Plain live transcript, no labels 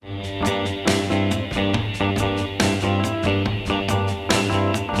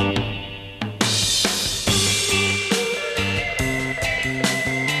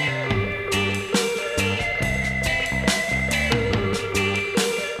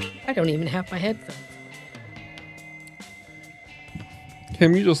I don't even have my headphones.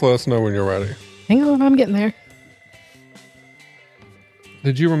 Kim, you just let us know when you're ready. Hang on, I'm getting there.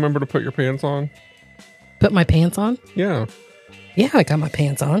 Did you remember to put your pants on? Put my pants on? Yeah. Yeah, I got my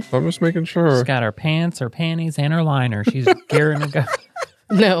pants on. I'm just making sure. She's got her pants, her panties, and her liner. She's gearing to go.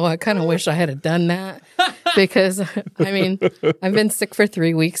 No, I kind of wish I had done that because, I mean, I've been sick for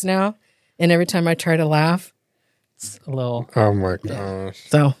 3 weeks now, and every time I try to laugh, It's a little. Oh my gosh.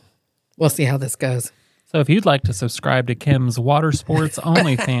 so we'll see how this goes. So if you'd like to subscribe to Kim's Water Sports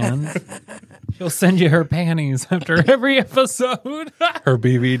OnlyFans, she'll send you her panties after every episode. Her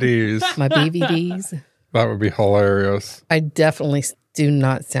BVDs. My BVDs, That would be hilarious. I definitely do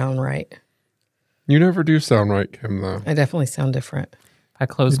not sound right. You never do sound right, Kim, though. I definitely sound different. I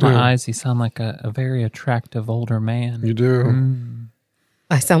close You do. my eyes, you sound like a very attractive older man. You do.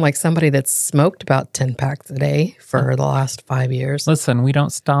 I sound like somebody that's smoked about 10 packs a day for the last 5 years. Listen, we don't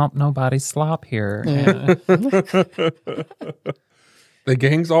stomp nobody's slop here. The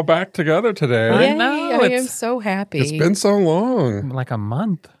gang's all back together today. Yay, know, I am it's- so happy. It's been so long. Like a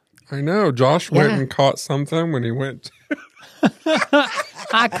month. I know. Josh went Yeah. and caught something when he went.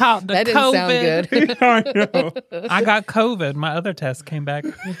 I caught the that didn't COVID. sound good. I know. I got COVID. My other test came back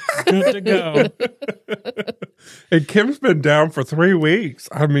good to go. And Kim's been down for 3 weeks.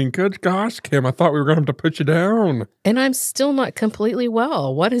 I mean, good gosh, Kim. I thought we were going to have to put you down. And I'm still not completely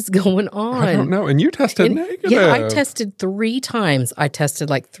well. What is going on? I don't know. And you tested And- negative. Yeah, I tested 3 times. I tested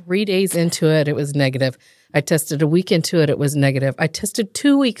like 3 days into it. It was negative. I tested a week into it. It was negative. I tested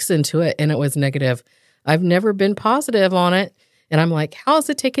 2 weeks into it and it was negative. I've never been positive on it. And I'm like, how is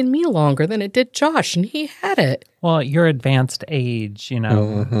it taking me longer than it did Josh? And he had it. Well, your advanced age, you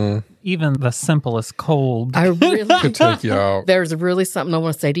know, even the simplest cold. I really, Could take you out. there's really something I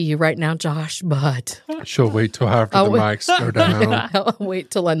want to say to you right now, Josh, but She'll wait till after the mics go down. I'll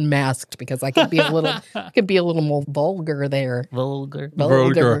wait till unmasked because I could be a little more vulgar there. Vulgar.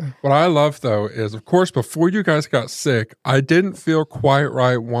 Vulgar. What I love, though, is, of course, before you guys got sick, I didn't feel quite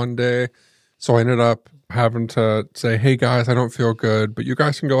right one day. So I ended up having to say, hey, guys, I don't feel good, but you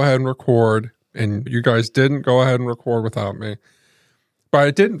guys can go ahead and record. And you guys didn't go ahead and record without me. But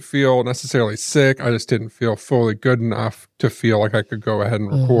I didn't feel necessarily sick. I just didn't feel fully good enough to feel like I could go ahead and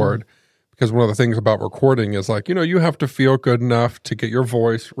record. Because one of the things about recording is like, you have to feel good enough to get your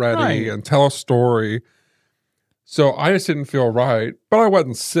voice ready and tell a story. So I just didn't feel right, but I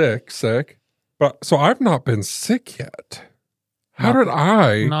wasn't sick. But so I've not been sick yet. How did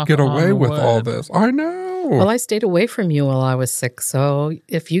I get away with all this? I know. Well, I stayed away from you while I was sick, so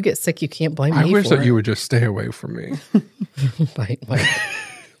if you get sick, you can't blame me I wish for that it. you would just stay away from me. Bite.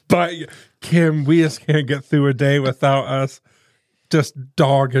 But Kim, we just can't get through a day without us just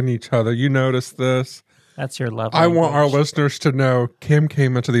dogging each other. You notice this? That's your love. I want our language. listeners to know Kim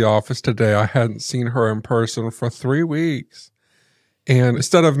came into the office today. I hadn't seen her in person for 3 weeks. And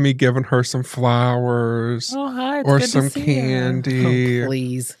instead of me giving her some flowers Oh, hi. It's or good to some see you. candy, Oh,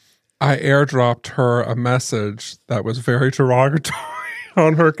 please. I airdropped her a message that was very derogatory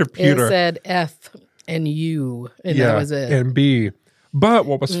on her computer. It said F and U, and that was it. And B. But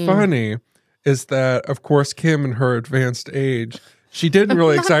what was funny is that, of course, Kim in her advanced age, she didn't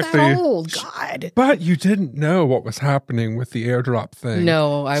really Not exactly. that old, God. But you didn't know what was happening with the airdrop thing.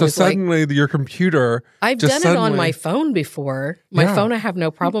 No, I so was like, suddenly your computer. I've just done it on suddenly- my phone before. My Yeah. phone I have no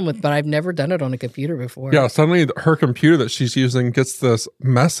problem with, but I've never done it on a computer before. Yeah, suddenly her computer that she's using gets this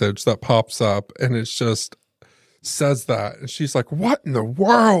message that pops up, and it just says that, and she's like, "What in the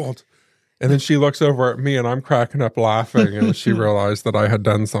world?" And then she looks over at me, and I'm cracking up laughing, and she realized that I had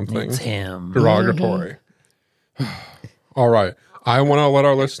done something It's him. derogatory. All right. I want to let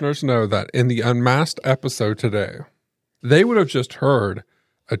our listeners know that in the Unmasked episode today, they would have just heard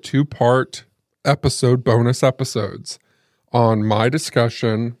a 2-part episode, bonus episodes on my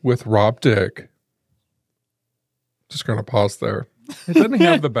discussion with Rob Dick. Just going to pause there. It doesn't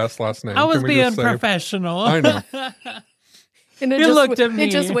have the best last name. I was Can we being just say- professional. I know. And it You just, looked at me.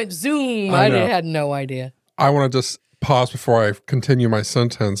 It just went zoom. I I know. had no idea. I want to just pause before I continue my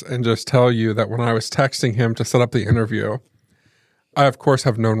sentence and just tell you that when I was texting him to set up the interview, I, of course,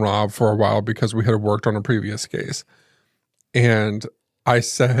 have known Rob for a while because we had worked on a previous case. And I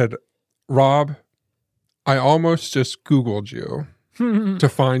said, Rob, I almost just Googled you to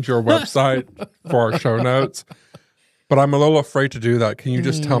find your website for our show notes, but I'm a little afraid to do that. Can you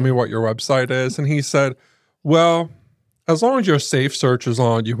just tell me what your website is? And he said, well, as long as your safe search is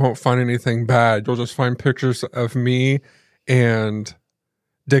on, you won't find anything bad. You'll just find pictures of me and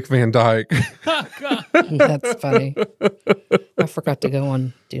Dick Van Dyke. That's funny. I forgot to go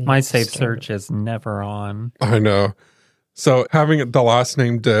on. Do My Not safe Disturb. search is never on. I know. So having the last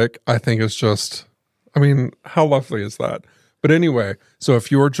name Dick, I think is just, I mean, how lovely is that? But anyway, so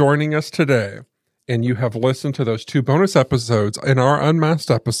if you are joining us today and you have listened to those 2 bonus episodes in our Unmasked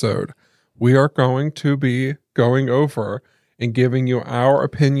episode, we are going to be going over and giving you our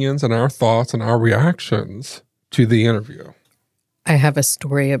opinions and our thoughts and our reactions to the interview. I have a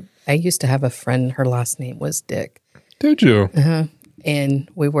story. I used to have a friend, her last name was Dick. Did you? Uh-huh. And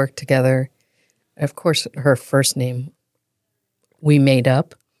we worked together. Of course, her first name we made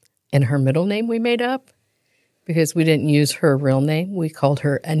up, and her middle name we made up because we didn't use her real name. We called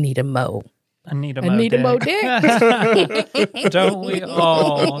her Anita Mo. Anita Mo Anita Dick. Mo Dick. Don't we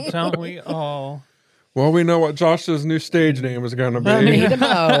all? Don't we all? Well, we know what Josh's new stage name is going to be. Anita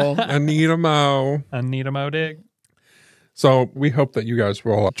Mo. Anita Mo. Anita Mo Dick. So we hope that you guys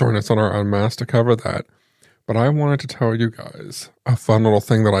will join us on our Unmasked to cover that. But I wanted to tell you guys a fun little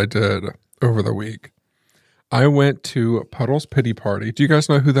thing that I did over the week. I went to Puddle's Pity Party. Do you guys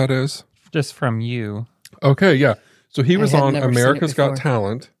know who that is? Just from you. Okay, yeah. So he was had on never seen it America's Got before.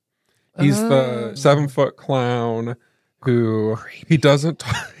 Talent. He's the 7-foot clown who he doesn't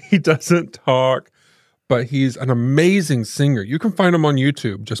talk, but he's an amazing singer. You can find him on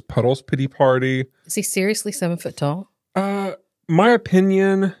YouTube, just Puddle's Pity Party. Is he seriously 7 foot tall? My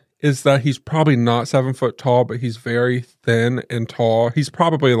opinion is that he's probably not 7 foot tall, but he's very thin and tall. He's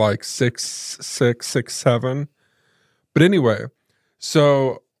probably like 6'6", 6'7". But anyway,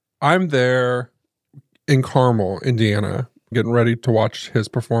 so I'm there in Carmel, Indiana, getting ready to watch his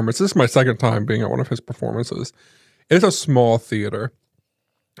performance. This is my second time being at one of his performances. It's a small theater,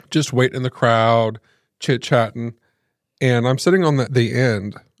 just waiting in the crowd, chit-chatting. And I'm sitting on the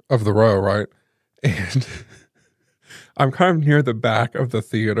end of the row, right? And I'm kind of near the back of the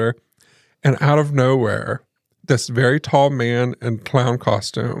theater. And out of nowhere, this very tall man in clown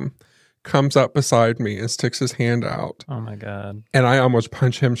costume comes up beside me and sticks his hand out. Oh my God. And I almost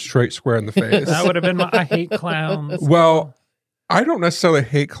punch him straight square in the face. That would have been I hate clowns. Well, I don't necessarily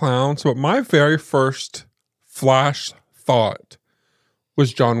hate clowns, but my very first flash thought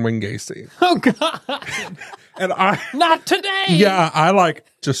was John Wayne Gacy. Oh God. And I Not today. yeah, I like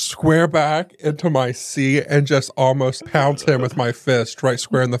just square back into my seat and just almost pounce him with my fist right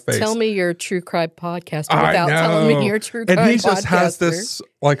square in the face. Tell me you're a true crime podcaster I without telling know. me you're a true crime podcaster. And he just has this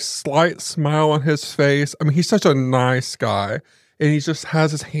like slight smile on his face. I mean, he's such a nice guy. And he just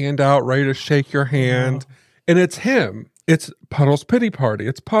has his hand out ready to shake your hand. And it's him. It's Puddle's Pity Party.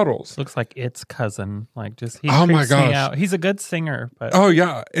 It's Puddles. Looks like it's cousin. Like just he Oh my creeps me gosh. out. He's a good singer, but Oh,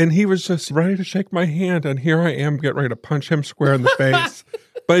 yeah. And he was just ready to shake my hand. And here I am getting ready to punch him square in the face.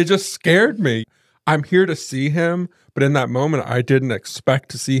 But it just scared me. I'm here to see him. But in that moment, I didn't expect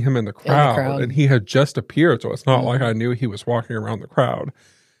to see him in the crowd. And he had just appeared. So it's not like I knew he was walking around the crowd.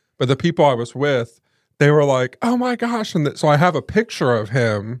 But the people I was with, they were like, oh my gosh. And so I have a picture of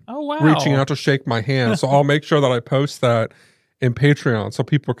him oh wow. reaching out to shake my hand. So I'll make sure that I post that in Patreon so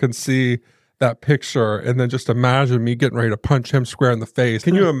people can see that picture and then just imagine me getting ready to punch him square in the face.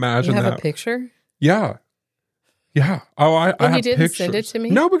 Can you imagine You have that? a picture? Yeah. Yeah. Oh, I And you have didn't pictures. send it to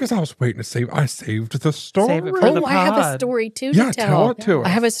me? No, because I was waiting to save. I saved the story. Save it for the Oh, I have a pod. story too Yeah, to tell it to us. I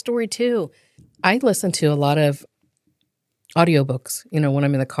have a story too. I listen to a lot of audiobooks, when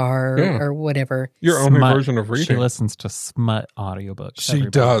I'm in the car Yeah. or whatever. Your only Smut. version of She reading. listens to smut audiobooks. She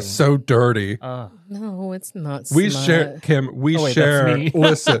everybody. does. So dirty. No, it's not We smut. share, Kim, we Oh, wait, share, that's me.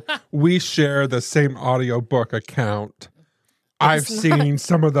 listen, we share the same audiobook account. I've seen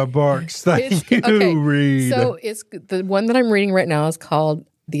some of the books that It's- you okay, read. So it's the one that I'm reading right now is called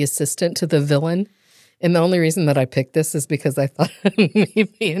The Assistant to the Villain. And the only reason that I picked this is because I thought me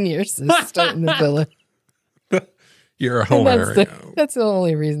being your assistant and the villain. You're And hilarious. that's the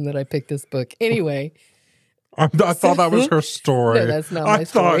only reason that I picked this book. Anyway, I thought that was her story. No, that's not my I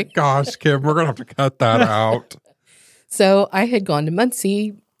story. thought, gosh, Kim, we're going to have to cut that out. so I had gone to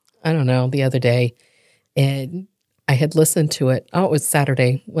Muncie, I don't know, the other day, and I had listened to it. Oh, it was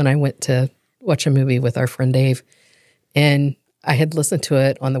Saturday when I went to watch a movie with our friend Dave. And I had listened to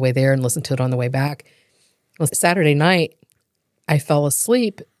it on the way there and listened to it on the way back. Well, Saturday night, I fell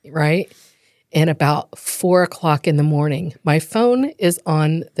asleep, right? And about 4:00 in the morning, my phone is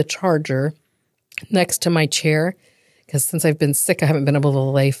on the charger next to my chair because since I've been sick, I haven't been able to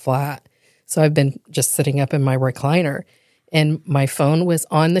lay flat. So I've been just sitting up in my recliner. And my phone was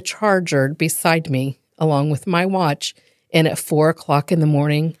on the charger beside me along with my watch. And at 4:00 in the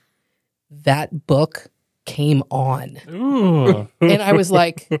morning, that book came on. Ooh. And I was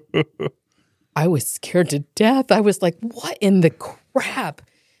like, I was scared to death. I was like, what in the crap?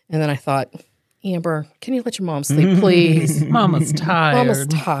 And then I thought, Amber, can you let your mom sleep, please? Mama's tired. Mama's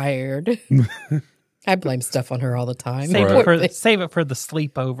tired. I blame stuff on her all the time. Save, Right. save it for the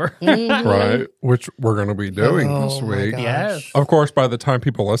sleepover. Right? Which we're going to be doing this Oh, my week. gosh. Yes. Of course, by the time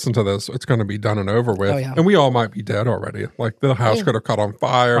people listen to this, it's going to be done and over with. Oh, yeah. And we all might be dead already. Like the house could have caught on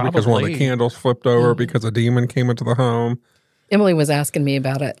fire because one of the Probably. candles flipped over because a demon came into the home. Emily was asking me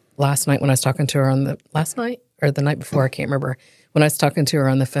about it last night when I was talking to her on the last night or the night before. I can't remember. When I was talking to her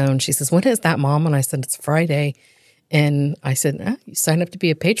on the phone, she says, "When is that, Mom?" And I said, "It's Friday." And I said, "You sign up to be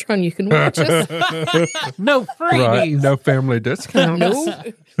a patron, you can watch us." No freebies. Right? No family discount. No.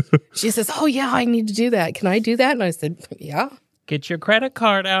 She says, "Oh, yeah, I need to do that. Can I do that?" And I said, "Yeah, Get your credit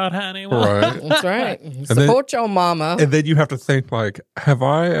card out, honey. Right. that's right. Support your mama." And then you have to think like, have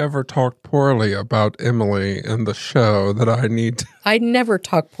I ever talked poorly about Emily in the show that I need to? I never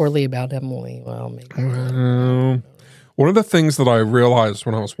talk poorly about Emily. Well, maybe. One of the things that I realized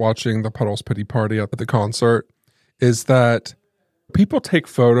when I was watching the Puddles Pity Party at the concert is that people take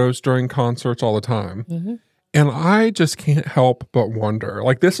photos during concerts all the time. Mm-hmm. And I just can't help but wonder,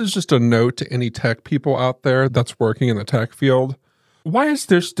 like, this is just a note to any tech people out there that's working in the tech field. Why is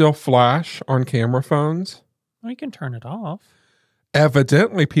there still flash on camera phones? Well, you can turn it off.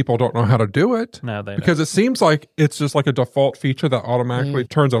 Evidently, people don't know how to do it. No, they Because it seems like it's just like a default feature that automatically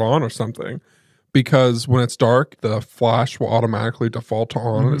turns it on or something. Because when it's dark, the flash will automatically default to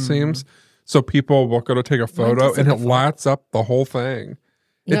on, it seems. So people will go to take a photo doesn't and it default. lights up the whole thing.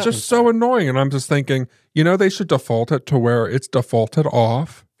 No. It's just so annoying. And I'm just thinking, they should default it to where it's defaulted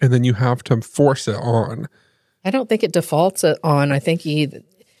off and then you have to force it on. I don't think it defaults it on. I think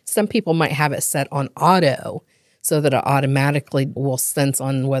some people might have it set on auto so that it automatically will sense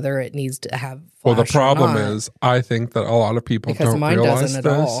on whether it needs to have Well, the flash or problem not. is, I think that a lot of people Because don't mine realize doesn't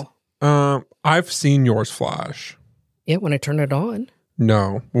this. at all. I've seen yours flash. Yeah, when I turn it on.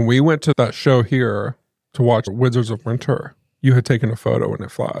 No, when we went to that show here to watch Wizards of Winter, you had taken a photo and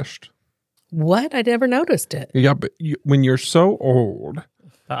it flashed. What? I never noticed it. Yeah, but when you're so old,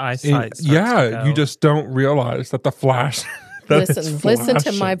 The eyesight. starts to you go. just don't realize that the flash. that it's Listen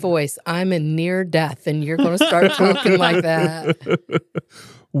to my flashing. voice. I'm in near death, and you're going to start talking like that.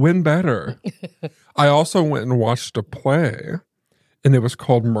 When better. I also went and watched a play, and it was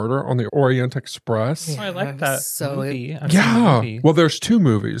called Murder on the Orient Express. Oh, I like I'm that so- movie. I've seen the Yeah. movie. Well, there's two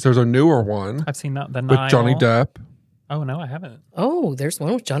movies. There's a newer one I've seen that. The with Johnny Nile. Depp. Oh, no, I haven't. Oh, there's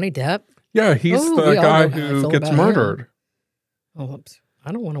one with Johnny Depp. Yeah, he's Oh, the we all guy know how I who feel gets about him. murdered. Oh,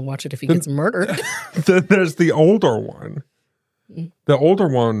 I don't want to watch it if he gets murdered. Then there's the older one. Mm. The older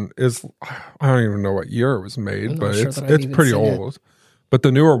one is, I don't even know what year it was made, I'm not but sure it's that I've even pretty seen it. old. But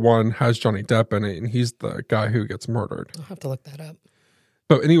the newer one has Johnny Depp in it, and he's the guy who gets murdered. I'll have to look that up.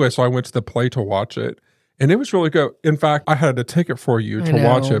 But anyway, so I went to the play to watch it, and it was really good. In fact, I had a ticket for you to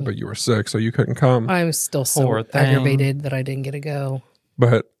watch know. it, but you were sick, so you couldn't come. I'm still so Poor thing. aggravated that I didn't get to go.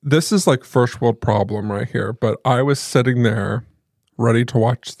 But this is like first world problem right here. But I was sitting there ready to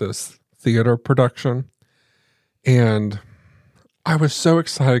watch this theater production, and I was so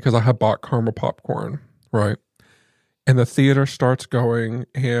excited because I had bought caramel popcorn, right? And the theater starts going,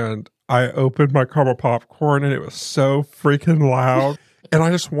 and I opened my caramel popcorn, and it was so freaking loud. And I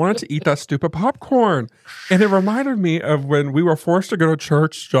just wanted to eat that stupid popcorn. And it reminded me of when we were forced to go to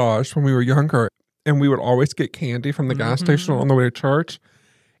church, Josh, when we were younger. And we would always get candy from the gas station on the way to church.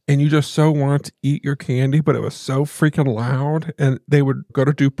 And you just so wanted to eat your candy, but it was so freaking loud. And they would go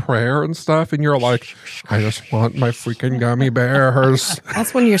to do prayer and stuff. And you're like, I just want my freaking gummy bears.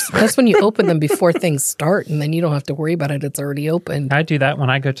 That's when you open them before things start, and then you don't have to worry about it. It's already open. I do that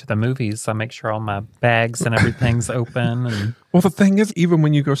when I go to the movies. I make sure all my bags and everything's open. And Well, the thing is, even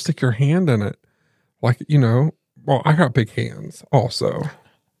when you go stick your hand in it, like, well, I got big hands also.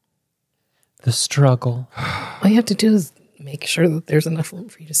 the struggle. All you have to do is make sure that there's enough room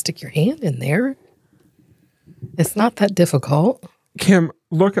for you to stick your hand in there. It's not that difficult. Kim,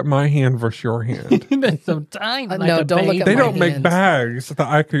 look at my hand versus your hand. That's so tiny. like no, a don't look baby. at They my don't make hands. bags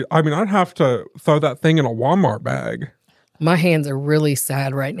that I'd have to throw that thing in a Walmart bag. My hands are really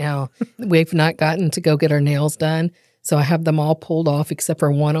sad right now. We've not gotten to go get our nails done. So I have them all pulled off except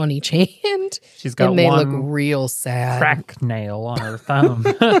for one on each hand. She's got and they look one real sad. crack nail on her thumb.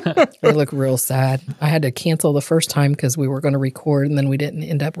 They look real sad. I had to cancel the first time because we were going to record, and then we didn't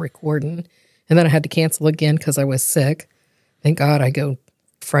end up recording. And then I had to cancel again because I was sick. Thank God I go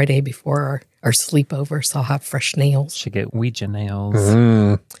Friday before our sleepover, so I'll have fresh nails. She get Ouija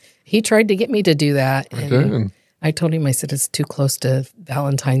nails. He tried to get me to do that. And did. I told him, I said, it's too close to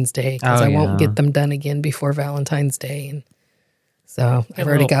Valentine's Day because Oh, I won't yeah. get them done again before Valentine's Day. And so I've Get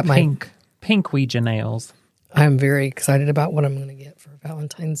already little got my, pink Ouija nails. I'm very excited about what I'm going to get for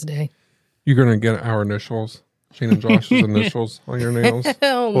Valentine's Day. You're going to get our initials Shane and Josh's initials on your nails.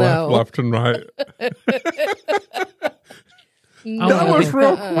 Hell no. Left and right. No. That was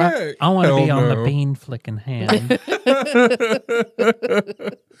real quick. I want to be Hell on the no. bean flicking hand.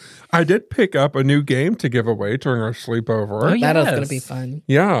 I did pick up a new game to give away during our sleepover. Oh, That was going to yes. be fun.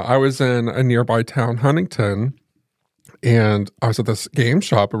 Yeah, I was in a nearby town, Huntington, and I was at this game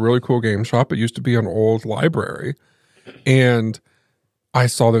shop, a really cool game shop. It used to be an old library. And I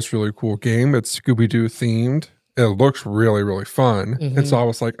saw this really cool game. It's Scooby-Doo themed. It looks really, really fun. And so I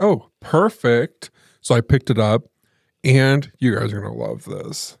was like, oh, perfect. So I picked it up, and you guys are going to love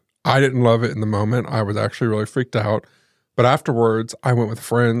this. I didn't love it in the moment. I was actually really freaked out. But afterwards, I went with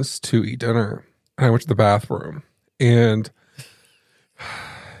friends to eat dinner, and I went to the bathroom. And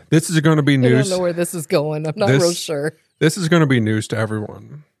this is going to be I news. don't know where this is going. I'm not real sure. This is going to be news to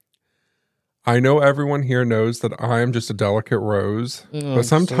everyone. I know everyone here knows that I am just a delicate rose, but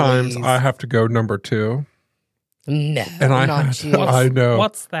sometimes please. I have to go number 2. No, And I not had- you. I know.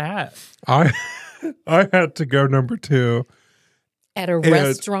 What's that? I had to go number 2. At a And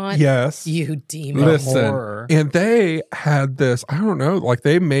restaurant? yes. You demon. Listen, horror. and they had this, I don't know, like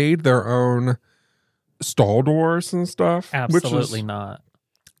they made their own stall doors and stuff. Absolutely not.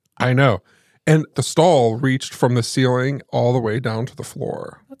 I know. And the stall reached from the ceiling all the way down to the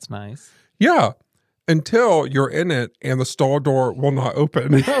floor. That's nice. Yeah. Until you're in it and the stall door will not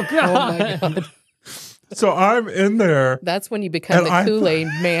open. Oh, Oh God. my God. So I'm in there. That's when you become And the I- Kool-Aid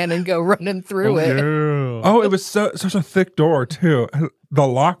man and go running through it. Yeah. Oh, it was such a thick door too. And the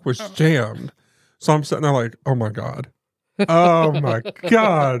lock was jammed. So I'm sitting there like, oh my God. Oh my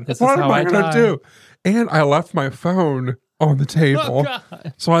God. This is What am how I I going to die. do? And I left my phone on the Oh, table.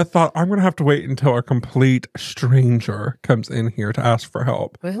 God. So I thought I'm going to have to wait until a complete stranger comes in here to ask for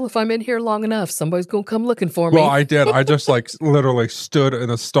help. Well, if I'm in here long enough, somebody's going to come looking for me. Well, I did. I just like literally stood in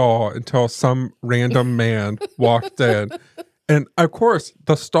the stall until some random man walked in. And of course,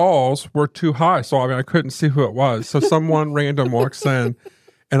 the stalls were too high. So I mean, I couldn't see who it was. So someone random walks in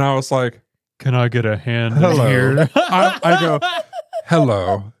and I was like, Can I get a hand hello. in here? I go,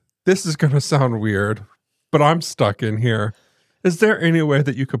 hello. This is going to sound weird, but I'm stuck in here. Is there any way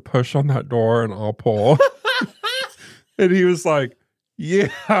that you could push on that door and I'll pull? And he was like,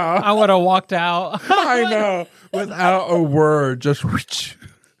 yeah. I would have walked out. I know, without a word, just whoosh.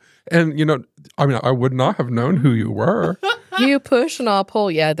 And you know, I mean, I would not have known who you were. You push and I'll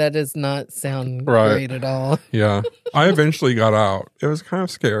pull. Yeah, that does not sound Right. great at all. Yeah, I eventually got out. It was kind of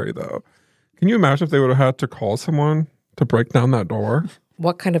scary, though. Can you imagine if they would have had to call someone to break down that door?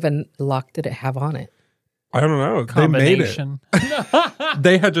 What kind of a lock did it have on it? I don't know. They made it. Combination.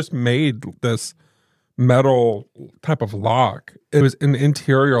 They had just made this metal type of lock. It was an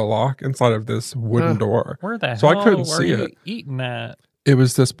interior lock inside of this wooden door. Where the So I hell couldn't were see you it. eating at? It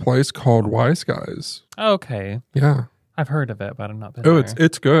was this place called Wise Guys. Okay. Yeah. I've heard of it, but I've not been Oh, there.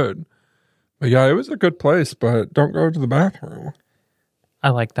 it's good. But yeah, it was a good place, but don't go to the bathroom. I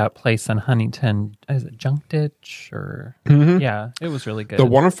like that place in Huntington. Is it Junk Ditch? Or yeah, it was really good. The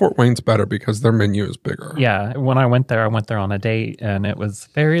one in Fort Wayne's better because their menu is bigger. Yeah, when I went there on a date, and it was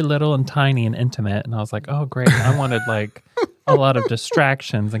very little and tiny and intimate. And I was like, oh, great. I wanted like a lot of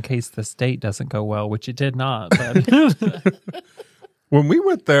distractions in case this date doesn't go well, which it did not. But When we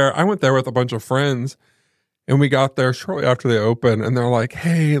went there, I went there with a bunch of friends, and we got there shortly after they opened, and they're like,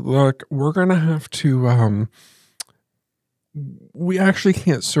 hey, look, we're going to have to, we actually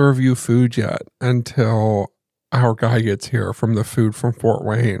can't serve you food yet until our guy gets here from the food from Fort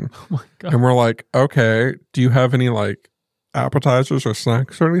Wayne. oh my God. And we're like, okay, do you have any like appetizers or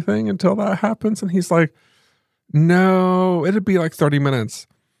snacks or anything until that happens? And he's like, no, it'd be like 30 minutes.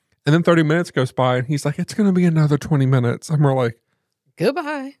 And then 30 minutes goes by, and he's like, it's going to be another 20 minutes. And we're like,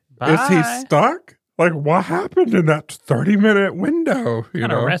 Goodbye. Bye. is he stuck? Like, what happened in that 30-minute window? You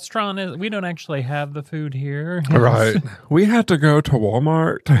What a know? restaurant is. We don't actually have the food here. Right. We had to go to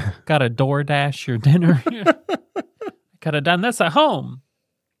Walmart. Got to DoorDash your dinner. Could have done this at home.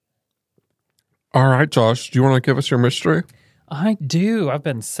 All right, Josh, do you want to give us your mystery? I do. I've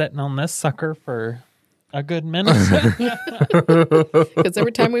been sitting on this sucker for a good minute. Because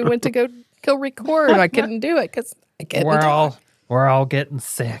every time we went to go record, I couldn't do it because I couldn't talk. we're all getting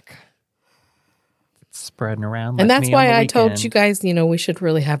sick. It's spreading around. And like that's me on why the I told weekend. you guys, we should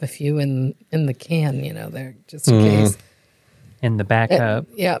really have a few in the can, there just in case. In the backup.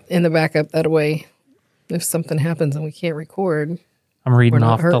 Yeah, in the backup. That way, if something happens and we can't record, I'm reading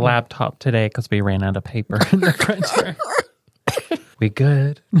not off the hurting. laptop today because we ran out of paper in the printer. We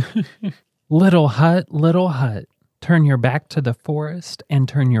good. Little hut, turn your back to the forest and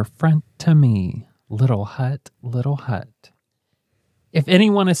turn your front to me. Little hut, little hut. If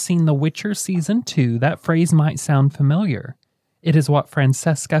anyone has seen The Witcher Season 2, that phrase might sound familiar. It is what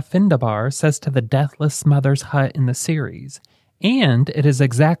Francesca Findabar says to the deathless mother's hut in the series, and it is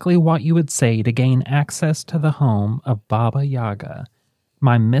exactly what you would say to gain access to the home of Baba Yaga,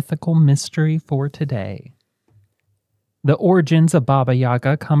 my mythical mystery for today. The origins of Baba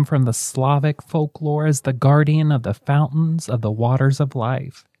Yaga come from the Slavic folklore as the guardian of the fountains of the waters of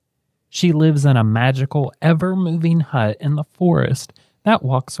life. She lives in a magical, ever-moving hut in the forest that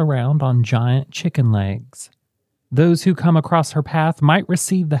walks around on giant chicken legs. Those who come across her path might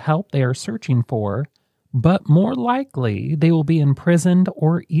receive the help they are searching for, but more likely they will be imprisoned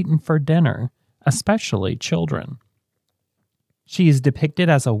or eaten for dinner, especially children. She is depicted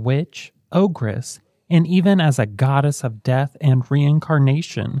as a witch, ogress, and even as a goddess of death and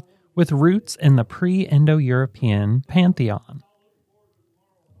reincarnation, with roots in the pre-Indo-European pantheon.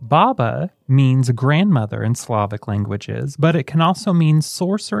 Baba means grandmother in Slavic languages, but it can also mean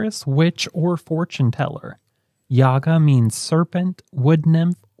sorceress, witch, or fortune teller. Yaga means serpent, wood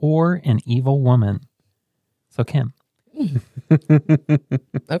nymph, or an evil woman. So, Kim. Okay.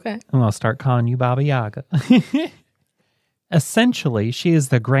 I'm going to start calling you Baba Yaga. Essentially, she is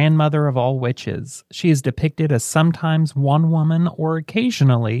the grandmother of all witches. She is depicted as sometimes one woman or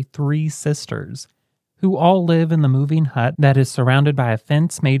occasionally 3 sisters, who all live in the moving hut that is surrounded by a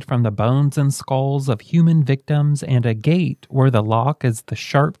fence made from the bones and skulls of human victims and a gate where the lock is the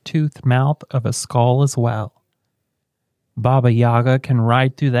sharp-toothed mouth of a skull as well. Baba Yaga can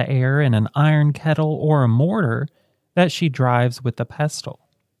ride through the air in an iron kettle or a mortar that she drives with a pestle.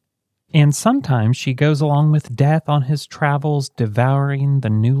 And sometimes she goes along with Death on his travels, devouring the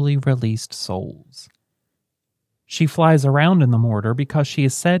newly released souls. She flies around in the mortar because she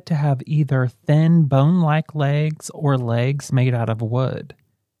is said to have either thin, bone-like legs or legs made out of wood.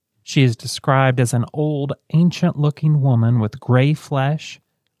 She is described as an old, ancient-looking woman with gray flesh,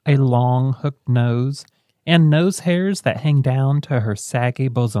 a long, hooked nose, and nose hairs that hang down to her saggy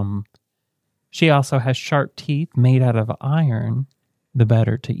bosom. She also has sharp teeth made out of iron, the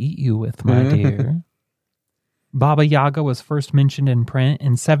better to eat you with, my dear. Baba Yaga was first mentioned in print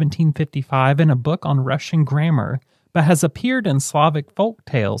in 1755 in a book on Russian grammar, but has appeared in Slavic folk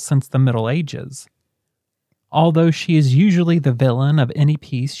tales since the Middle Ages. Although she is usually the villain of any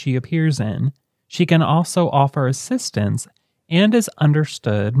piece she appears in, she can also offer assistance and is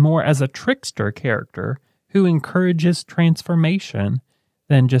understood more as a trickster character who encourages transformation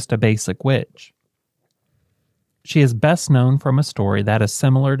than just a basic witch. She is best known from a story that is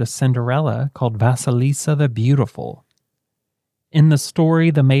similar to Cinderella called Vasilisa the Beautiful. In the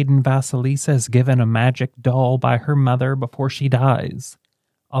story, the maiden Vasilisa is given a magic doll by her mother before she dies,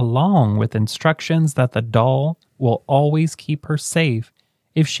 along with instructions that the doll will always keep her safe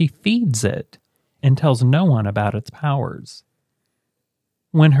if she feeds it and tells no one about its powers.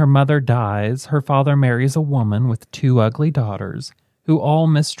 When her mother dies, her father marries a woman with 2 ugly daughters who all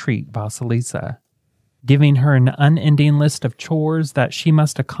mistreat Vasilisa, giving her an unending list of chores that she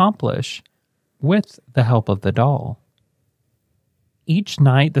must accomplish with the help of the doll. Each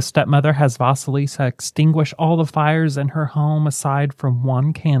night, the stepmother has Vasilisa extinguish all the fires in her home aside from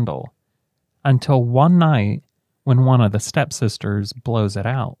 1 candle, until one night when one of the stepsisters blows it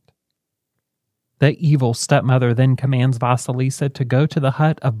out. The evil stepmother then commands Vasilisa to go to the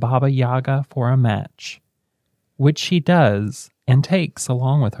hut of Baba Yaga for a match, which she does and takes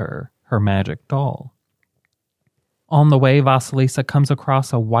along with her magic doll. On the way, Vasilisa comes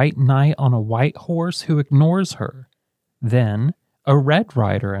across a white knight on a white horse who ignores her, then a red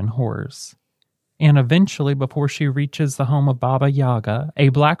rider and horse, and eventually, before she reaches the home of Baba Yaga, a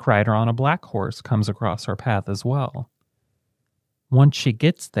black rider on a black horse comes across her path as well. Once she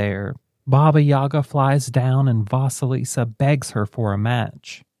gets there, Baba Yaga flies down and Vasilisa begs her for a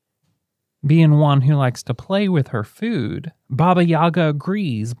match. Being one who likes to play with her food, Baba Yaga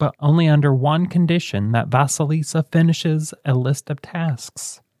agrees, but only under one condition, that Vasilisa finishes a list of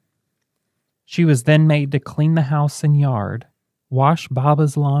tasks. She was then made to clean the house and yard, wash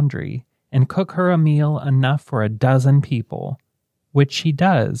Baba's laundry, and cook her a meal enough for 12 people, which she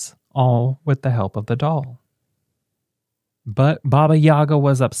does, all with the help of the doll. But Baba Yaga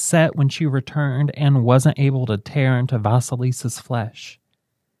was upset when she returned and wasn't able to tear into Vasilisa's flesh.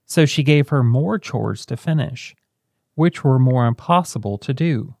 So she gave her more chores to finish, which were more impossible to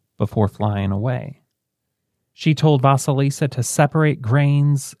do before flying away. She told Vasilisa to separate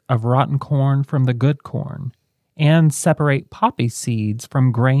grains of rotten corn from the good corn, and separate poppy seeds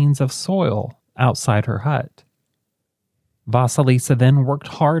from grains of soil outside her hut. Vasilisa then worked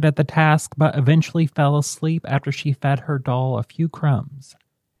hard at the task, but eventually fell asleep after she fed her doll a few crumbs.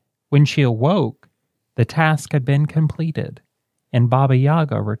 When she awoke, the task had been completed, and Baba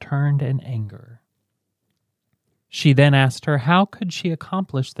Yaga returned in anger. She then asked her how could she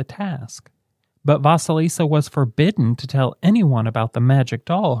accomplish the task, but Vasilisa was forbidden to tell anyone about the magic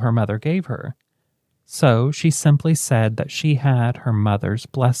doll her mother gave her. So she simply said that she had her mother's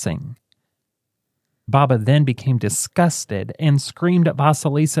blessing. Baba then became disgusted and screamed at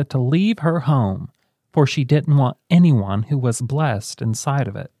Vasilisa to leave her home, for she didn't want anyone who was blessed inside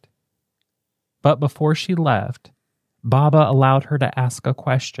of it. But before she left, Baba allowed her to ask a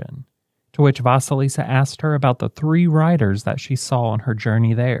question, to which Vasilisa asked her about the 3 riders that she saw on her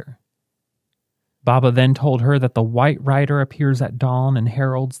journey there. Baba then told her that the white rider appears at dawn and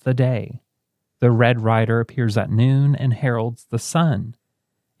heralds the day, the red rider appears at noon and heralds the sun,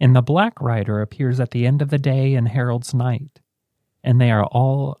 and the black rider appears at the end of the day and heralds night, and they are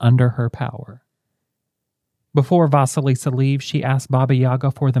all under her power. Before Vasilisa leaves, she asks Baba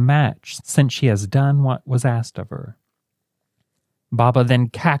Yaga for the match, since she has done what was asked of her. Baba then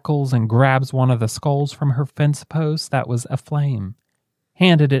cackles and grabs one of the skulls from her fence post that was aflame,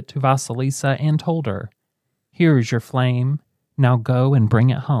 handed it to Vasilisa, and told her, "Here is your flame, now go and bring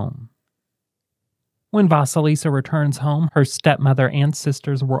it home." When Vasilisa returns home, her stepmother and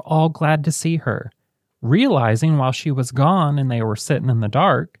sisters were all glad to see her, realizing while she was gone and they were sitting in the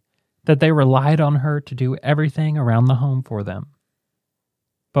dark, that they relied on her to do everything around the home for them.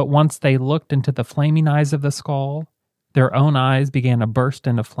 But once they looked into the flaming eyes of the skull, their own eyes began to burst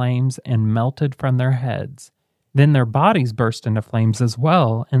into flames and melted from their heads. Then their bodies burst into flames as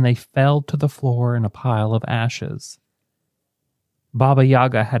well, and they fell to the floor in a pile of ashes. Baba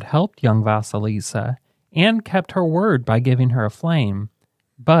Yaga had helped young Vasilisa and kept her word by giving her a flame,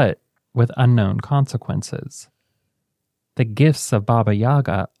 but with unknown consequences. The gifts of Baba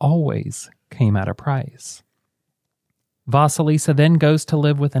Yaga always came at a price. Vasilisa then goes to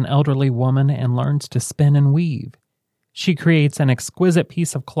live with an elderly woman and learns to spin and weave. She creates an exquisite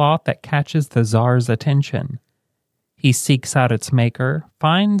piece of cloth that catches the Tsar's attention. He seeks out its maker,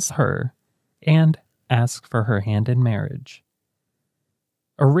 finds her, and asks for her hand in marriage.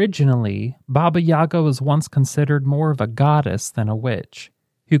 Originally, Baba Yaga was once considered more of a goddess than a witch,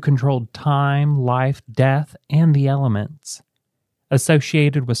 who controlled time, life, death, and the elements.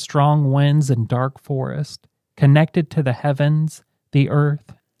 Associated with strong winds and dark forest, connected to the heavens, the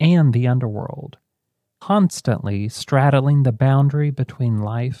earth, and the underworld, constantly straddling the boundary between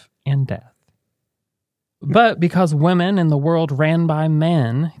life and death. But because women in the world ran by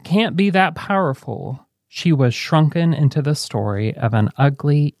men can't be that powerful, she was shrunken into the story of an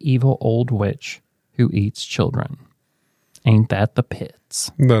ugly, evil old witch who eats children. Ain't that the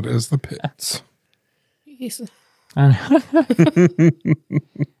pits? That is the pits.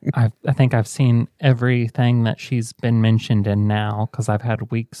 I think I've seen everything that she's been mentioned in now because I've had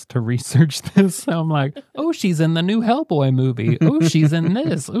weeks to research this. So I'm like, oh, she's in the new Hellboy movie. Oh, she's in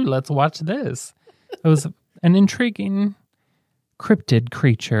this. Oh, let's watch this. It was an intriguing cryptid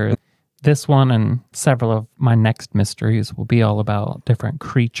creature. This one and several of my next mysteries will be all about different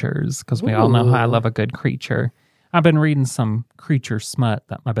creatures because we all know how I love a good creature. I've been reading some creature smut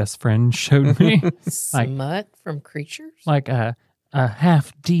that my best friend showed me. Smut from creatures? Like a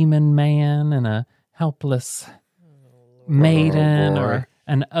half demon man and a helpless maiden or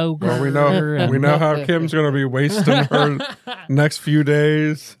an ogre. Well, we know how Kim's going to be wasting her next few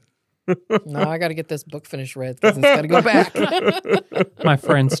days. No, I got to get this book finished read because it's got to go back. My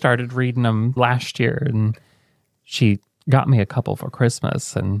friend started reading them last year, and she got me a couple for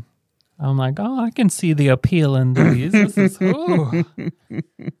Christmas, and I'm like, oh, I can see the appeal in these. This is,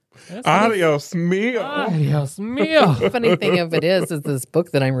 Adios mio. Adios mio. The funny thing of it is this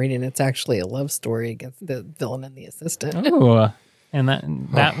book that I'm reading, it's actually a love story against the villain and the assistant. Oh, and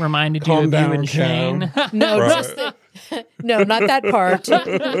that reminded you of you and Shane? No, Right. just no, not that part.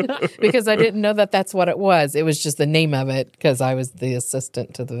 Because I didn't know that that's what it was. It was just the name of it because I was the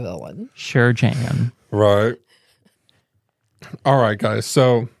assistant to the villain. Sure, Jan. Right. All right, guys.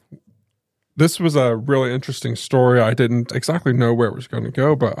 So this was a really interesting story. I didn't exactly know where it was going to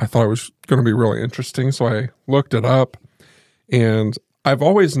go, but I thought it was going to be really interesting. So I looked it up, and I've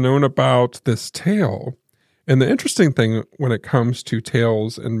always known about this tale. And the interesting thing when it comes to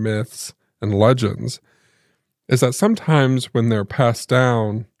tales and myths and legends is that sometimes when they're passed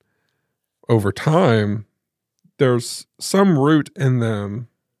down over time, there's some root in them.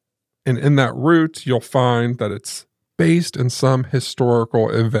 And in that root, you'll find that it's based in some historical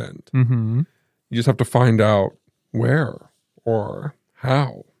event. Mm-hmm. You just have to find out where or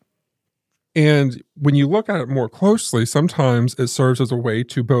how. And when you look at it more closely, sometimes it serves as a way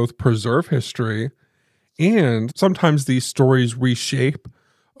to both preserve history, and sometimes these stories reshape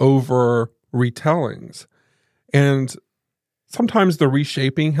over retellings. And sometimes the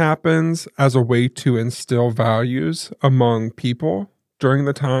reshaping happens as a way to instill values among people during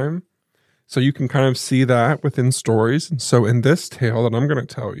the time. So you can kind of see that within stories. And so in this tale that I'm going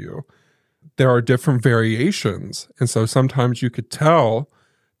to tell you, there are different variations. And so sometimes you could tell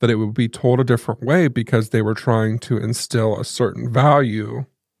that it would be told a different way because they were trying to instill a certain value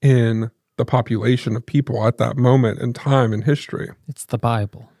in the population of people at that moment in time in history. It's the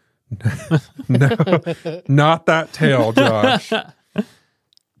Bible. No, not that tale, Josh.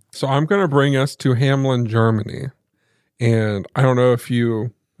 So I'm going to bring us to Hamelin, Germany. And I don't know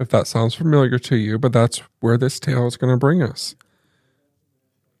if that sounds familiar to you, but that's where this tale is going to bring us.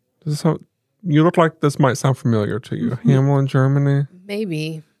 You look like this might sound familiar to you. Hamelin, Germany?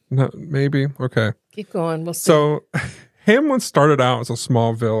 Maybe. No, maybe? Okay. Keep going. We'll see. So Hamelin started out as a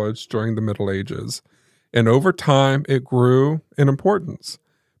small village during the Middle Ages. And over time, it grew in importance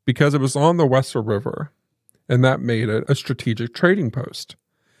because it was on the Weser River. And that made it a strategic trading post.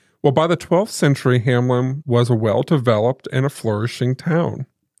 Well, by the 12th century, Hamelin was a well-developed and a flourishing town.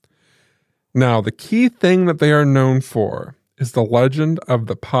 Now, the key thing that they are known for is the legend of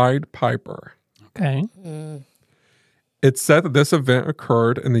the Pied Piper. Okay. It's said that this event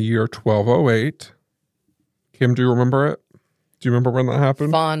occurred in the year 1208. Kim, do you remember it? Do you remember when that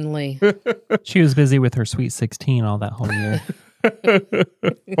happened? Fondly. She was busy with her Sweet 16 all that whole year.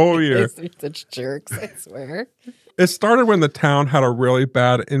 Whole year. They're such jerks, I swear. It started when the town had a really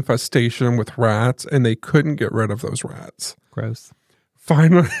bad infestation with rats, and they couldn't get rid of those rats. Gross.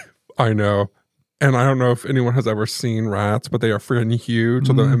 Finally, I know. And I don't know if anyone has ever seen rats, but they are freaking huge.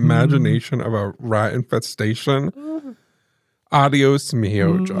 So the imagination of a rat infestation. Adios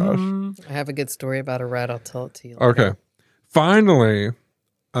mio, Josh. I have a good story about a rat. I'll tell it to you. Okay. Finally,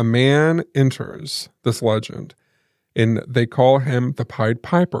 a man enters this legend, and they call him the Pied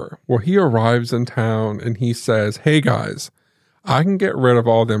Piper. Well, he arrives in town, and he says, hey, guys, I can get rid of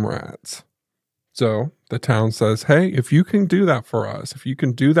all them rats. So the town says, hey, if you can do that for us, if you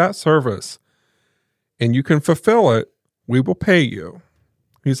can do that service, and you can fulfill it, we will pay you.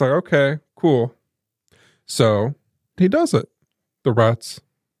 He's like, okay, cool. So he does it. The rats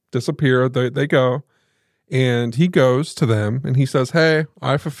disappear. They go. And he goes to them and he says, hey,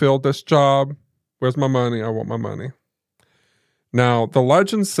 I fulfilled this job. Where's my money? I want my money. Now, the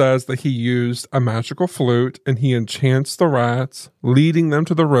legend says that he used a magical flute and he enchants the rats, leading them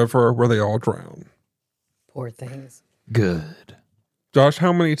to the river where they all drown. Poor things. Good. Josh,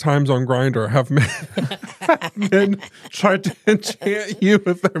 how many times on Grindr have men tried to enchant you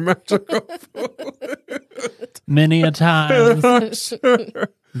with their magical flute? Many a time. Sure.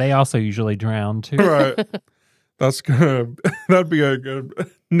 They also usually drown too. Right. That'd be a good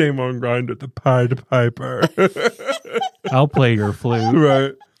name on Grindr, the Pied Piper. I'll play your flute.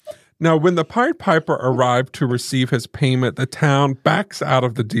 Right. Now, when the Pied Piper arrived to receive his payment, the town backs out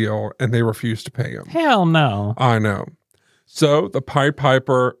of the deal and they refuse to pay him. Hell no. I know. So the Pied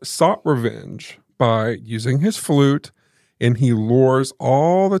Piper sought revenge by using his flute, and he lures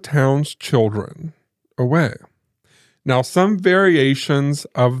all the town's children away. Now, some variations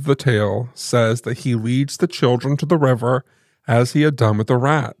of the tale says that he leads the children to the river as he had done with the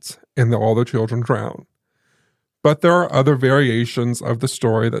rats, and all the children drown. But there are other variations of the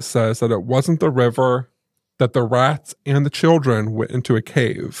story that says that it wasn't the river, that the rats and the children went into a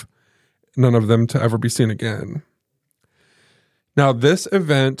cave, none of them to ever be seen again. Now, this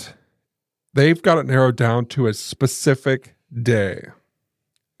event, they've got it narrowed down to a specific day.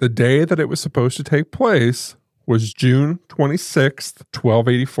 The day that it was supposed to take place was June 26th,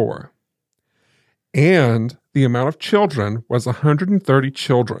 1284. And the amount of children was 130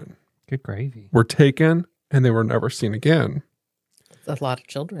 children. Good gravy. Were taken and they were never seen again. That's a lot of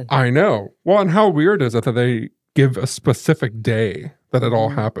children. I know. Well, and how weird is it that they give a specific day that it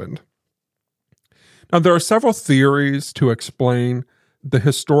all happened? Now, there are several theories to explain the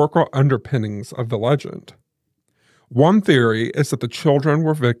historical underpinnings of the legend. One theory is that the children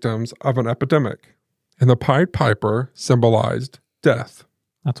were victims of an epidemic, and the Pied Piper symbolized death.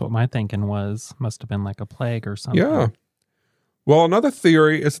 That's what my thinking was. Must have been like a plague or something. Yeah. Well, another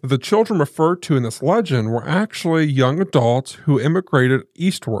theory is that the children referred to in this legend were actually young adults who immigrated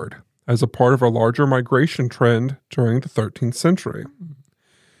eastward as a part of a larger migration trend during the 13th century.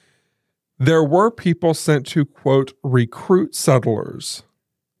 There were people sent to, quote, recruit settlers.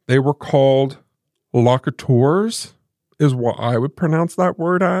 They were called locators, is what I would pronounce that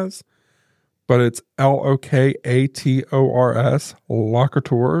word as. But it's Lokators,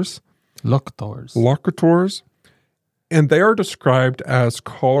 locators. Locators. And they are described as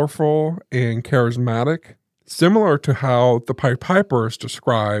colorful and charismatic, similar to how the Pied Piper is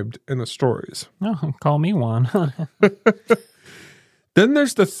described in the stories. Oh, call me one. Then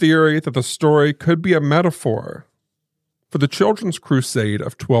there's the theory that the story could be a metaphor for the Children's Crusade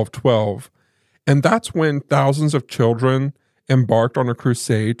of 1212, and that's when thousands of children embarked on a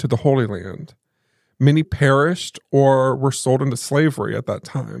crusade to the Holy Land. Many perished or were sold into slavery at that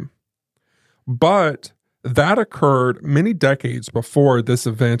time. But that occurred many decades before this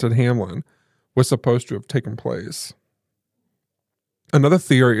event in Hamlin was supposed to have taken place. Another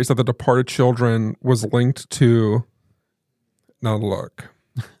theory is that the departed children was linked to, now look,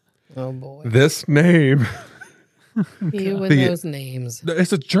 Oh boy. this name. You and those names.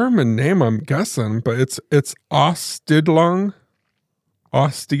 It's a German name, I'm guessing, but it's Ostidlung.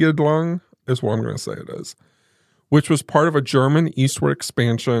 Ostidlung is what I'm going to say it is, which was part of a German eastward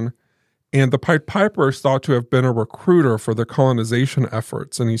expansion, and the Pied Piper is thought to have been a recruiter for the colonization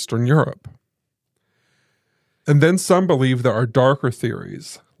efforts in Eastern Europe. And then some believe there are darker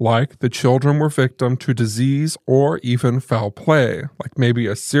theories, like the children were victim to disease or even foul play, like maybe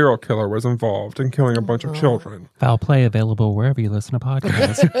a serial killer was involved in killing a bunch of children. Foul play available wherever you listen to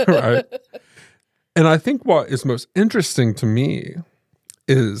podcasts. Right. And I think what is most interesting to me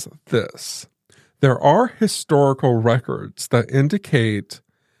is this. There are historical records that indicate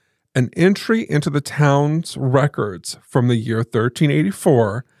an entry into the town's records from the year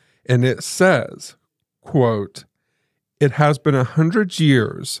 1384, and it says, quote, "It has been 100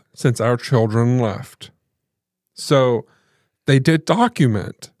 years since our children left." So they did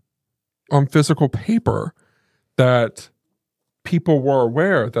document on physical paper that people were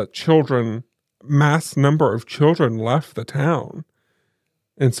aware that children, mass number of children left the town.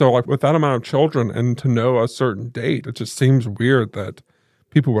 And so like with that amount of children and to know a certain date, it just seems weird that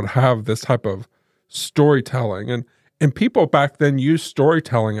people would have this type of storytelling. And people back then used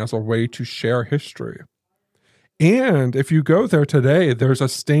storytelling as a way to share history. And if you go there today, there's a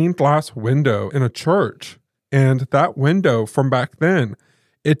stained glass window in a church. And that window from back then,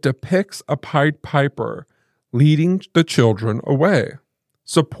 it depicts a Pied Piper leading the children away,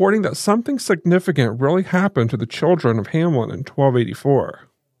 supporting that something significant really happened to the children of Hamlin in 1284.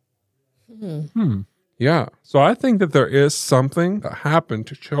 Yeah. So I think that there is something that happened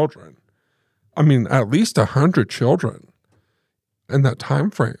to children. I mean, at least 100 children in that time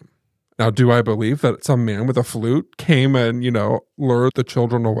frame. Now, do I believe that some man with a flute came and, lured the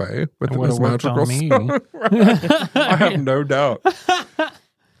children away with his magical spell? I have no doubt.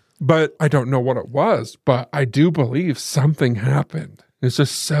 But I don't know what it was, but I do believe something happened. It's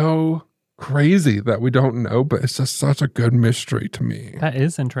just so crazy that we don't know, but it's just such a good mystery to me. That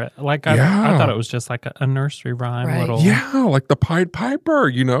is interesting. Like, I thought it was just like a nursery rhyme. Right. Little. Yeah, like the Pied Piper,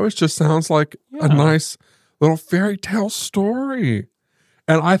 it just sounds like a nice little fairy tale story.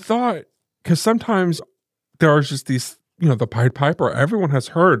 And I thought, because sometimes there are just these, the Pied Piper, everyone has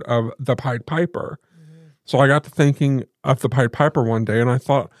heard of the Pied Piper. Mm-hmm. So I got to thinking of the Pied Piper one day, and I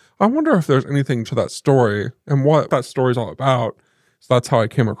thought, I wonder if there's anything to that story and what that story's all about. So that's how I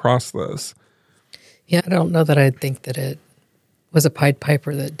came across this. Yeah, I don't know that I'd think that it was a Pied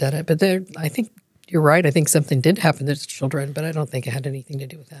Piper that did it, but I think you're right. I think something did happen to the children, but I don't think it had anything to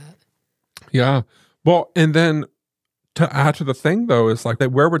do with that. Yeah. Well, and then to add to the thing, though, is like,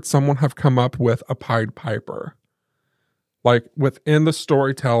 where would someone have come up with a Pied Piper? Like within the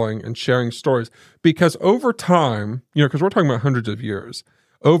storytelling and sharing stories. Because over time, because we're talking about hundreds of years,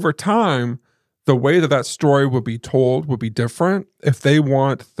 over time, the way that story would be told would be different if they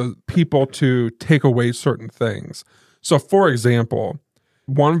want the people to take away certain things. So, for example,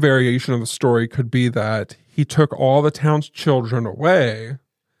 one variation of the story could be that he took all the town's children away,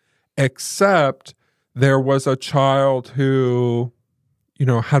 except there was a child who,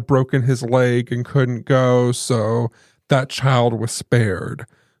 had broken his leg and couldn't go, so that child was spared.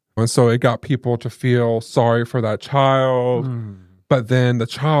 And so it got people to feel sorry for that child. But then the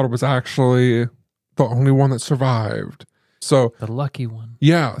child was actually the only one that survived. So the lucky one.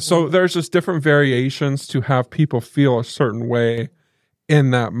 Yeah. So there's just different variations to have people feel a certain way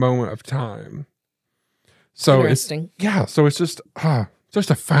in that moment of time. So Interesting. So it's just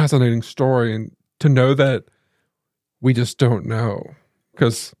a fascinating story, and to know that we just don't know,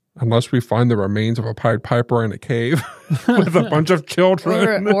 because unless we find the remains of a Pied Piper in a cave with a bunch of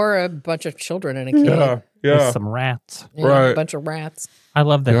children. Or a bunch of children in a cave. Yeah. With some rats. Yeah, Right. A bunch of rats. I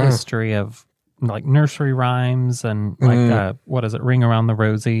love the history of like nursery rhymes and like, what is it? Ring Around the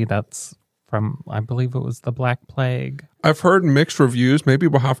Rosie. That's from, I believe it was the Black Plague. I've heard mixed reviews. Maybe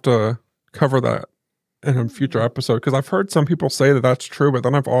we'll have to cover that in a future episode, because I've heard some people say that that's true, but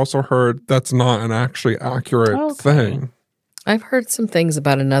then I've also heard that's not an actually accurate thing. I've heard some things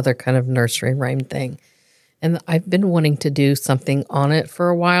about another kind of nursery rhyme thing, and I've been wanting to do something on it for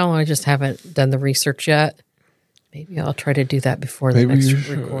a while. I just haven't done the research yet. Maybe I'll try to do that before the Maybe you next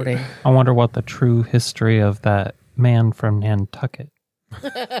should. recording. I wonder what the true history of that man from Nantucket. I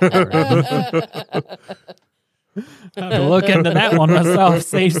have to look into that one myself.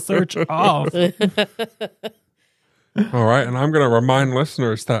 Save search off. All right. And I'm going to remind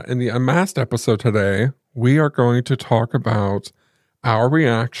listeners that in the Unmasked episode today, we are going to talk about our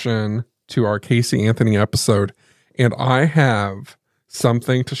reaction to our Casey Anthony episode. And I have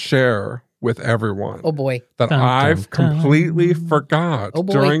something to share with everyone. Oh, boy. That Dun, I've dun, dun. completely forgot Oh,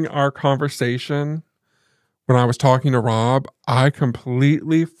 boy. during our conversation when I was talking to Rob. I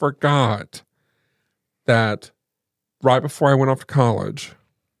completely forgot that right before I went off to college,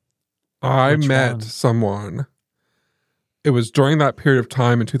 I Which met one? someone. It was during that period of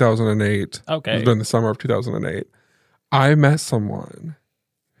time in 2008. It Okay. was during the summer of 2008. I met someone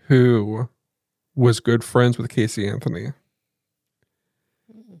who was good friends with Casey Anthony.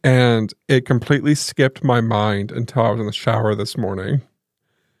 And it completely skipped my mind until I was in the shower this morning.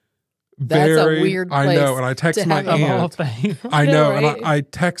 That's a weird I place know, and I text to my have a Of all aunt. things. I know, Right? and I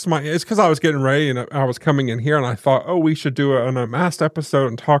text my. It's because I was getting ready and I was coming in here, and I thought, oh, we should do an Unmasked episode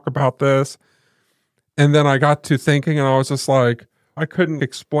and talk about this. And then I got to thinking, and I was just like, I couldn't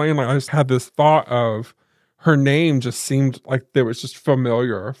explain. Like I just had this thought of her name just seemed like it was just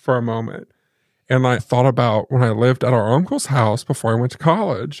familiar for a moment. And I thought about when I lived at our uncle's house before I went to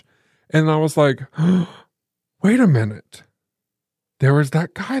college, and I was like, wait a minute. There was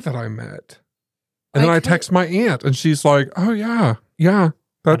that guy that I met. And then I text my aunt and she's like, oh yeah,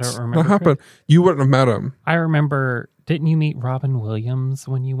 that remember happened. You wouldn't have met him. I remember, didn't you meet Robin Williams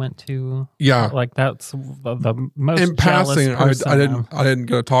when you went to? Yeah. Like that's the most In jealous passing, person I didn't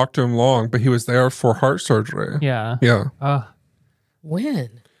get to talk to him long, but he was there for heart surgery. Yeah. Yeah.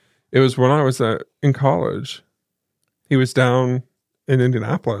 When? It was when I was in college. He was down in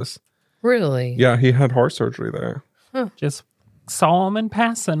Indianapolis. Really? Yeah, he had heart surgery there. Just saw him in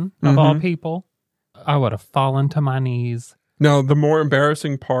passing, of all people. I would have fallen to my knees. No, the more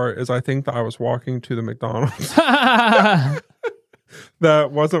embarrassing part is I think that I was walking to the McDonald's.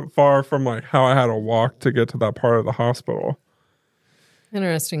 That wasn't far from like how I had to walk to get to that part of the hospital.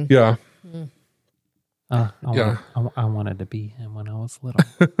 Interesting. Yeah. I wanted to be him when I was little.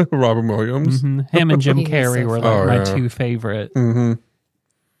 Robin Williams. Mhm. Him and Jim He's Carrey so were funny. like my yeah. two favorite. Mm-hmm.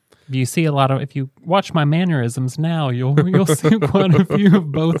 You see a lot of, if you watch my mannerisms now, you'll see quite a few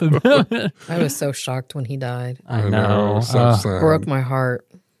of both of them. I was so shocked when he died. I know. So sad. Broke my heart.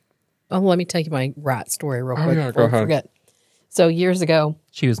 Oh, let me tell you my rat story real quick yeah, before go I ahead. forget. So years ago,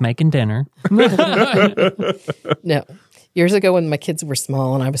 She was making dinner. no, years ago when my kids were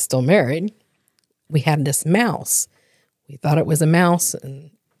small and I was still married, we had this mouse. We thought it was a mouse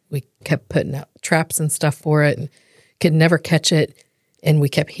and we kept putting out traps and stuff for it and could never catch it. And we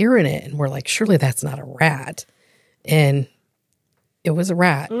kept hearing it and we're like, surely that's not a rat. And it was a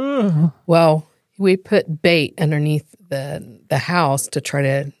rat. Well, we put bait underneath the house to try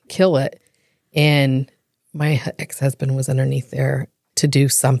to kill it. And my ex-husband was underneath there to do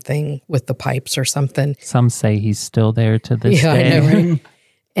something with the pipes or something. Some say he's still there to this Yeah, day. I know, right?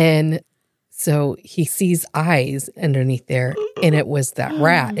 And so he sees eyes underneath there, and it was that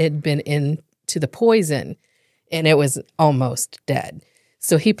rat. It had been into the poison, and it was almost dead.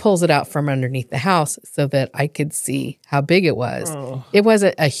 So he pulls it out from underneath the house so that I could see how big it was. Oh. It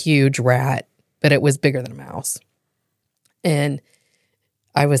wasn't a huge rat, but it was bigger than a mouse. And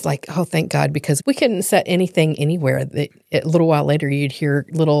I was like, oh, thank God, because we couldn't set anything anywhere. A little while later, you'd hear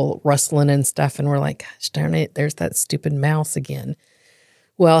little rustling and stuff, and we're like, gosh darn it, there's that stupid mouse again.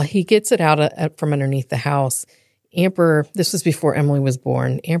 Well, he gets it out from underneath the house. Amber, this was before Emily was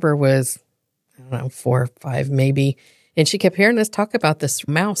born. Amber was, I don't know, 4 or 5 maybe. And she kept hearing us talk about this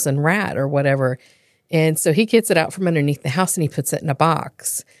mouse and rat or whatever. And so he gets it out from underneath the house and he puts it in a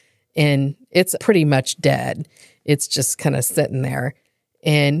box. And it's pretty much dead. It's just kind of sitting there.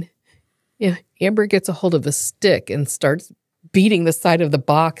 And Amber gets a hold of a stick and starts beating the side of the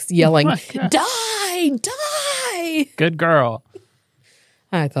box, yelling, die, die. Good girl.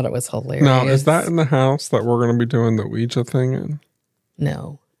 I thought it was hilarious. Now, is that in the house that we're going to be doing the Ouija thing in?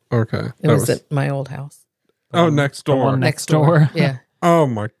 No, Okay. it was at my old house. Oh, next The door. one next door. Yeah. Oh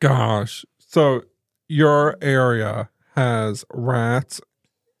my gosh. So your area has rats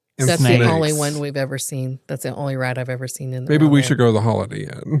and That's snakes. the only one we've ever seen. That's the only rat I've ever seen in the Maybe we around should go to the Holiday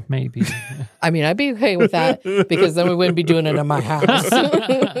Inn. Maybe. there. I mean, I'd be okay with that because then we wouldn't be doing it in my house.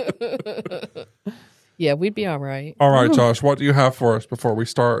 Yeah, we'd be all right. All right, Josh, what do you have for us before we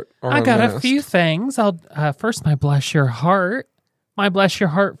start? Our I got a Unmasked? few things. I'll first my bless your heart. My bless your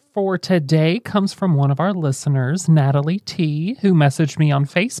heart for today comes from one of our listeners, Natalie T., who messaged me on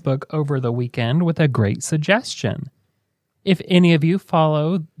Facebook over the weekend with a great suggestion. If any of you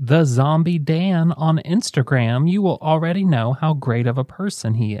follow the Zombie Dan on Instagram, you will already know how great of a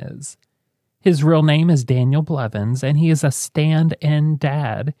person he is. His real name is Daniel Blevins, and he is a stand-in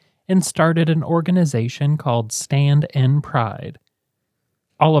dad and started an organization called Stand in Pride.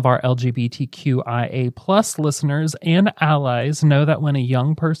 All of our LGBTQIA plus listeners and allies know that when a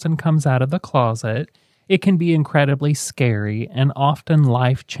young person comes out of the closet, it can be incredibly scary and often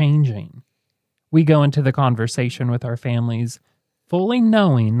life-changing. We go into the conversation with our families fully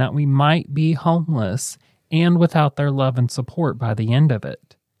knowing that we might be homeless and without their love and support by the end of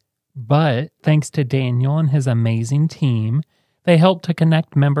it. But thanks to Daniel and his amazing team, they help to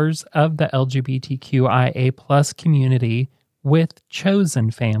connect members of the LGBTQIA plus community with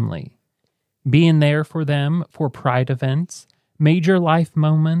chosen family, being there for them for pride events, major life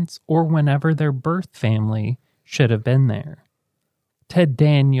moments, or whenever their birth family should have been there. To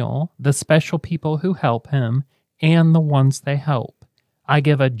Daniel, the special people who help him, and the ones they help, I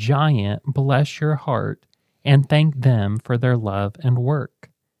give a giant bless your heart and thank them for their love and work.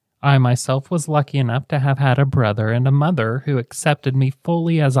 I myself was lucky enough to have had a brother and a mother who accepted me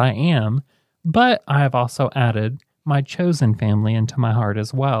fully as I am, but I have also added my chosen family into my heart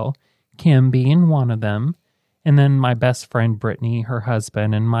as well, Kim being one of them, and then my best friend Brittany, her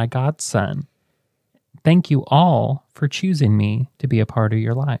husband, and my godson. Thank you all for choosing me to be a part of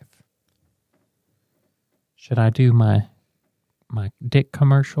your life. Should I do my dick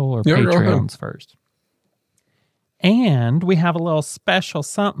commercial or Patreons first? And we have a little special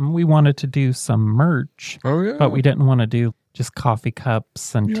something. We wanted to do some merch. Oh, yeah. But we didn't want to do just coffee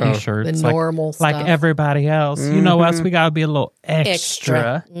cups and t-shirts. The normal stuff. Like everybody else. Mm-hmm. You know us, we got to be a little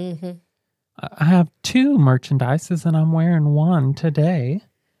extra. Mm-hmm. I have 2 merchandises and I'm wearing one today.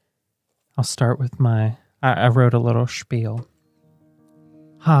 I'll start with I wrote a little spiel.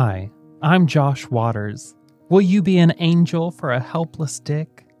 Hi, I'm Josh Waters. Will you be an angel for a helpless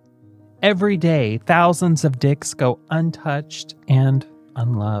dick? Every day, thousands of dicks go untouched and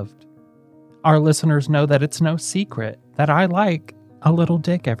unloved. Our listeners know that it's no secret that I like a little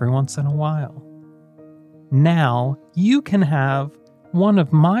dick every once in a while. Now, you can have one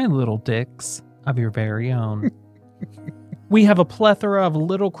of my little dicks of your very own. We have a plethora of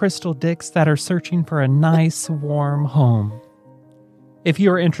little crystal dicks that are searching for a nice, warm home. If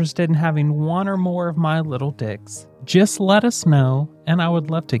you are interested in having one or more of my little dicks, just let us know, and I would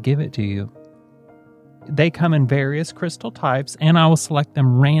love to give it to you. They come in various crystal types, and I will select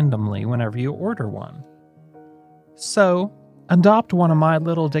them randomly whenever you order one. So, adopt one of my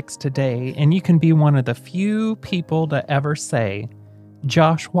little dicks today, and you can be one of the few people to ever say,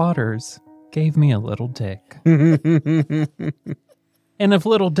 Josh Waters gave me a little dick. And if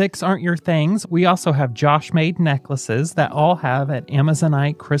little dicks aren't your things, we also have Josh-made necklaces that all have an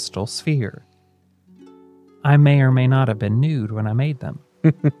Amazonite crystal sphere. I may or may not have been nude when I made them.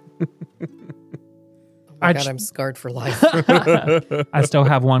 Oh my God, I'm scarred for life. I still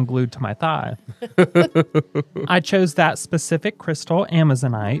have one glued to my thigh. I chose that specific crystal,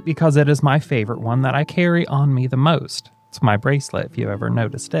 Amazonite, because it is my favorite one that I carry on me the most. It's my bracelet, if you ever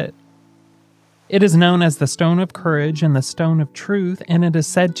noticed it. It is known as the Stone of Courage and the Stone of Truth, and it is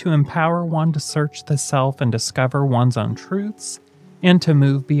said to empower one to search the self and discover one's own truths, and to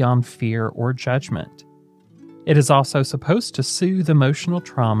move beyond fear or judgment. It is also supposed to soothe emotional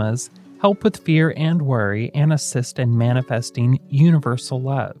traumas, help with fear and worry, and assist in manifesting universal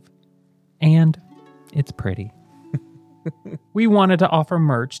love. And it's pretty. We wanted to offer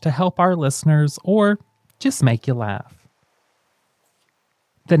merch to help our listeners or just make you laugh.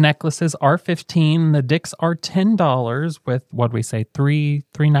 The necklaces are $15. The dicks are $10 with, what'd we say,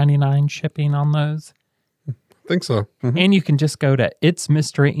 $3.99 shipping on those. I think so. Mm-hmm. And you can just go to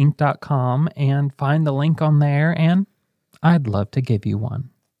itsmysteryinc.com and find the link on there, and I'd love to give you one.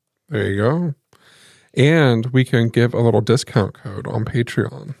 There you go. And we can give a little discount code on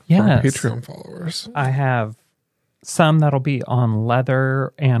Patreon Yes. for our Patreon followers. I have some that'll be on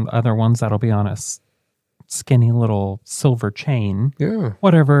leather and other ones that'll be on a skinny little silver chain. Yeah.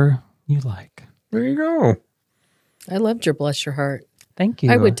 Whatever you like. There you go. I loved your bless your heart. Thank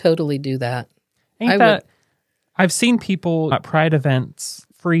you. I would totally do that. I've seen people at pride events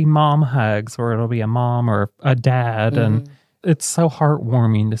free mom hugs where it'll be a mom or a dad, and it's so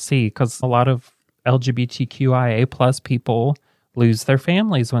heartwarming to see because a lot of LGBTQIA plus people lose their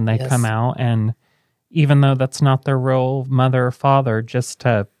families when they come out, and even though that's not their real mother or father, just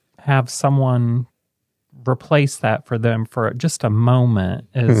to have someone replace that for them for just a moment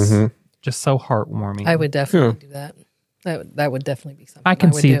is just so heartwarming. I would definitely do that. That would definitely be something I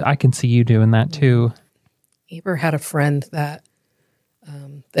can would see do. I can see you doing that too. Amber had a friend that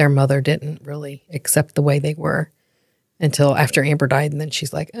their mother didn't really accept the way they were until after Amber died, and then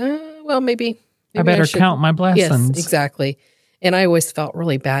she's like, well, maybe I better should. count my blessings. Yes, exactly. And I always felt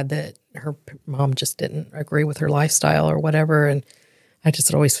really bad that her mom just didn't agree with her lifestyle or whatever, and I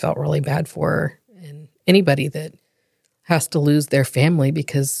just always felt really bad for her. And anybody that has to lose their family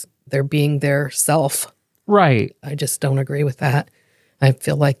because they're being their self, Right. I just don't agree with that. I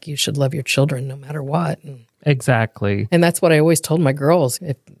feel like you should love your children no matter what. Exactly. And that's what I always told my girls.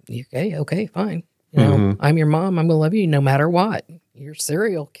 If you okay, fine. You know, I'm your mom. I'm going to love you no matter what. You're a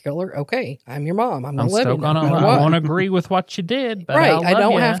serial killer. Okay, I'm your mom. I'm going to love you no matter I what. won't agree with what you did, but Right. I'll I love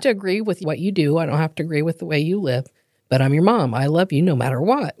don't ya. have to agree with what you do. I don't have to agree with the way you live. But I'm your mom. I love you no matter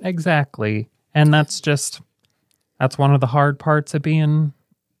what. Exactly. And that's one of the hard parts of being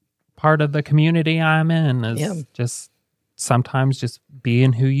part of the community I'm in is just sometimes just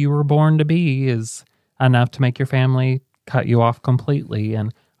being who you were born to be is enough to make your family cut you off completely.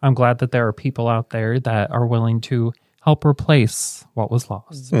 And I'm glad that there are people out there that are willing to help replace what was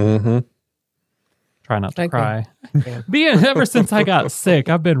lost. Mm-hmm. Try not to cry. Yeah. Ever since I got sick,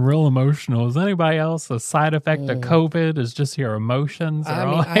 I've been real emotional. Is anybody else a side effect of COVID? Is just your emotions are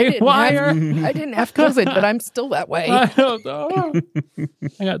all haywire? I didn't have COVID, but I'm still that way. I don't know.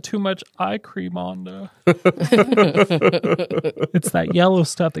 I got too much eye cream on. It's that yellow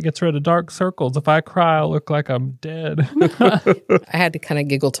stuff that gets rid of dark circles. If I cry, I'll look like I'm dead. I had to kind of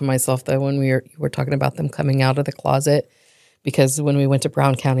giggle to myself, though, when you were talking about them coming out of the closet, because when we went to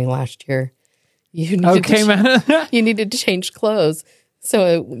Brown County last year, you needed to change clothes.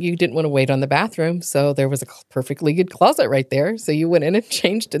 So you didn't want to wait on the bathroom. So there was a perfectly good closet right there. So you went in and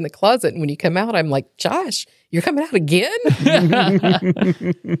changed in the closet. And when you come out, I'm like, Josh, you're coming out again?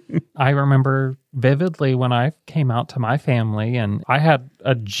 I remember vividly when I came out to my family, and I had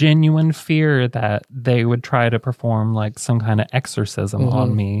a genuine fear that they would try to perform like some kind of exorcism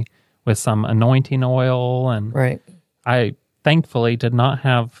on me with some anointing oil. And Right. I thankfully did not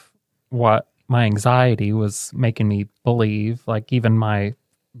have what my anxiety was making me believe. Like even my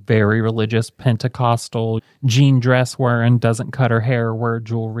very religious Pentecostal jean dress wearing, doesn't cut her hair, wear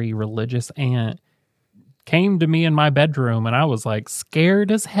jewelry, religious aunt came to me in my bedroom, and I was like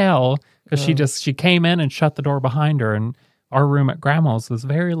scared as hell because she came in and shut the door behind her, and our room at grandma's was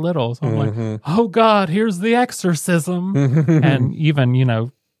very little. So I'm like, oh God, here's the exorcism. And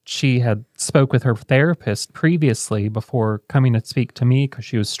even, she had spoke with her therapist previously before coming to speak to me because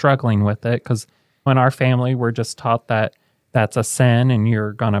she was struggling with it. Because in our family, we're just taught that that's a sin and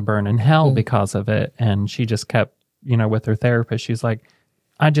you're going to burn in hell because of it. And she just kept, with her therapist, she's like,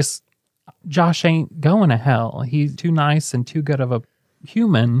 Josh ain't going to hell. He's too nice and too good of a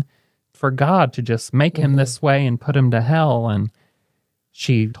human for God to just make him this way and put him to hell. And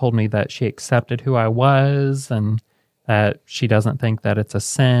she told me that she accepted who I was and that she doesn't think that it's a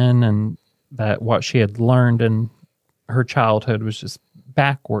sin, and that what she had learned in her childhood was just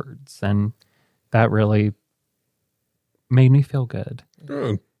backwards. And that really made me feel good.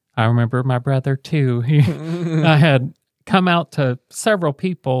 Good. I remember my brother too. I had come out to several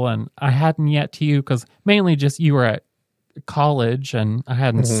people, and I hadn't yet to you because mainly just you were at college and I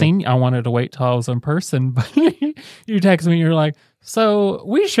hadn't seen you. I wanted to wait till I was in person, but you text me, you're like, so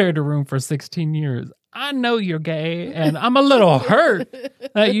we shared a room for 16 years. I know you're gay, and I'm a little hurt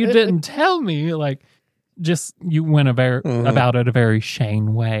that you didn't tell me. Like, just you went about it a very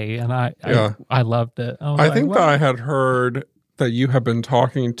Shane way, and I loved it. I think that I had heard that you have been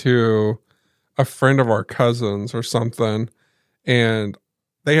talking to a friend of our cousins or something, and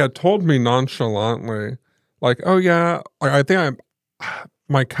they had told me nonchalantly, like, "Oh yeah, I think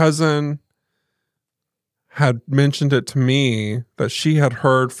my cousin had mentioned it to me that she had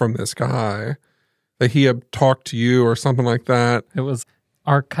heard from this guy." That he had talked to you or something like that. It was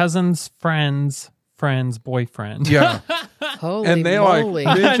our cousin's friend's boyfriend. Yeah. Holy and they moly.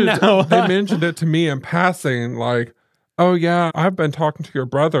 they mentioned it to me in passing, like, oh yeah, I've been talking to your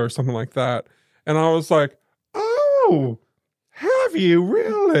brother or something like that. And I was like, oh, have you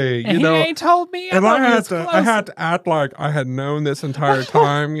really? And he ain't told me. And I had to act like I had known this entire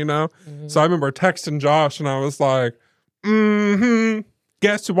time, So I remember texting Josh and I was like,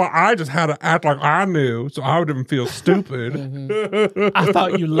 guess what? I just had to act like I knew, so I wouldn't feel stupid. I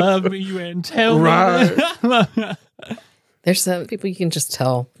thought you loved me. You didn't tell me. Right. There's some people you can just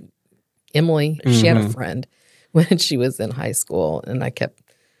tell. Emily, she had a friend when she was in high school, and I kept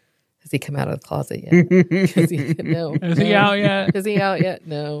Has he come out of the closet yet? No. Is he out yet? Is he out yet?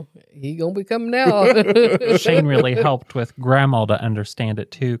 No. He gonna be coming out. Shane really helped with Grandma to understand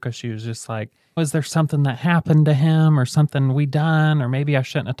it too, because she was just like, was there something that happened to him or something we done? Or maybe I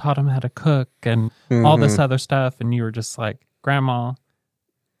shouldn't have taught him how to cook and all this other stuff. And you were just like, Grandma,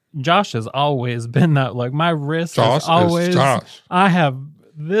 Josh has always been that, like, my wrist is always,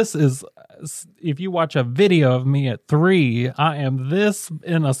 this is, if you watch a video of me at 3, I am this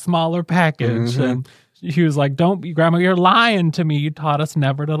in a smaller package. And she was like, don't be, Grandma, you're lying to me. You taught us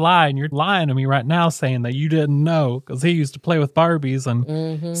never to lie. And you're lying to me right now saying that you didn't know, because he used to play with Barbies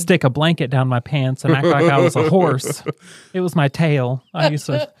and stick a blanket down my pants and act like I was a horse. It was my tail. I used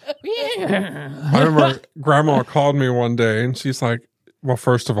to, I remember Grandma called me one day and she's like, well,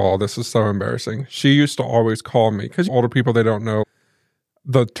 first of all, this is so embarrassing. She used to always call me, because older people, they don't know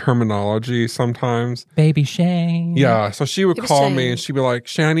the terminology sometimes. Baby Shane. Yeah, so she would call me and she'd be like,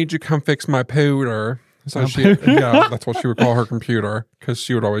 Shane, I need you to come fix my pewter. So yeah, that's what she would call her computer, because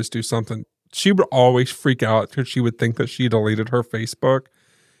she would always do something. She would always freak out because she would think that she deleted her Facebook.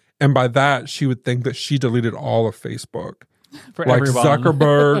 And by that, she would think that she deleted all of Facebook. For like everyone.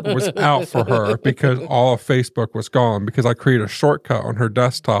 Zuckerberg was out for her because all of Facebook was gone, because I created a shortcut on her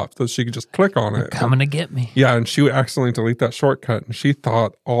desktop so she could just click on it. Coming to get me. Yeah, and she would accidentally delete that shortcut, and she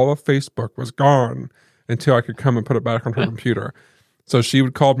thought all of Facebook was gone until I could come and put it back on her computer. So she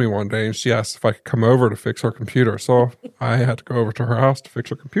would call me one day and she asked if I could come over to fix her computer. So I had to go over to her house to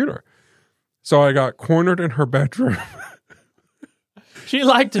fix her computer. So I got cornered in her bedroom. She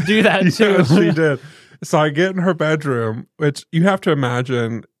liked to do that too. Yeah, she did. So I get in her bedroom, which you have to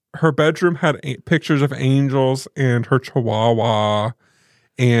imagine, her bedroom had pictures of angels and her chihuahua,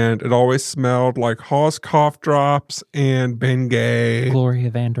 and it always smelled like Hawes cough drops and Bengay. Gloria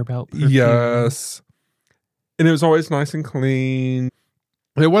Vanderbilt perfume. Yes. And it was always nice and clean.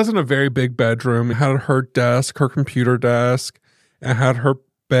 It wasn't a very big bedroom. It had her desk, her computer desk. It had her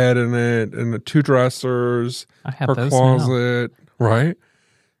bed in it and the 2 dressers, I have her those closet, right?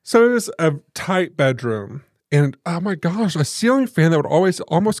 So it was a tight bedroom. And oh my gosh, a ceiling fan that would always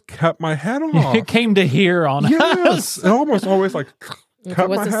almost cut my head off. It came to here on Yes. us. It almost always like If cut it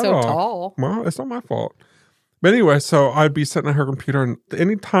my wasn't head so off. tall. Well, it's not my fault. But anyway, so I'd be sitting at her computer, and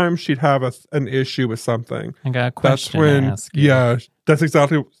anytime she'd have an issue with something, I got a that's question when, to ask you. yeah, that's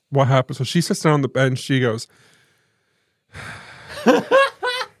exactly what happens. So she sits down on the bed and she goes,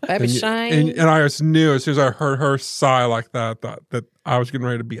 Baby Shane. and I just knew as soon as I heard her sigh like that I was getting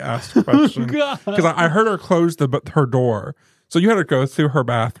ready to be asked a question. Because I heard her close her door. So you had to go through her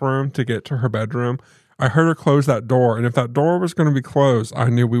bathroom to get to her bedroom. I heard her close that door. And if that door was going to be closed, I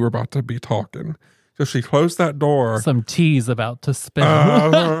knew we were about to be talking. So she closed that door. Some tea's about to spill.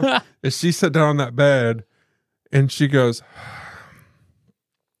 And she sat down on that bed and she goes,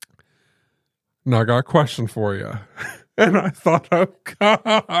 now I got a question for you. And I thought, oh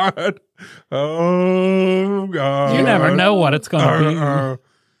God. Oh God. You never know what it's going to be.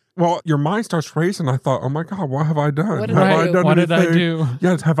 Well, your mind starts racing. I thought, oh my God, what have I done? What did have I do? What did I anything? do?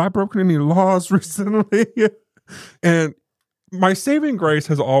 Yeah, have I broken any laws recently? And my saving grace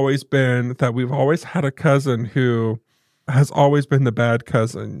has always been that we've always had a cousin who has always been the bad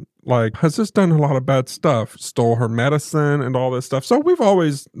cousin. Like, has just done a lot of bad stuff, stole her medicine and all this stuff. So we've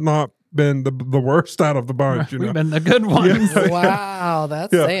always not been the worst out of the bunch, you know. We've been the good ones. Yeah. Wow,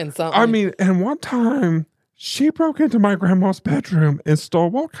 that's saying something. I mean, and one time she broke into my grandma's bedroom and stole,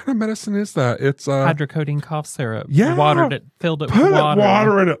 what kind of medicine is that? It's Hydrocodone cough syrup. Yeah. Watered it, filled it put with water.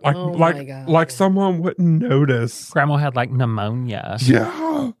 water in it, like Oh my God. like someone wouldn't notice. Grandma had like pneumonia.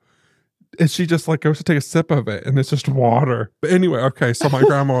 Yeah. And she just like goes to take a sip of it and it's just water. But anyway, okay, so my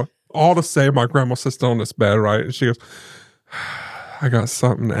grandma, all to say, my grandma sits down on this bed, right? And she goes, I got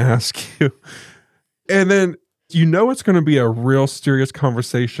something to ask you. And then you know it's going to be a real serious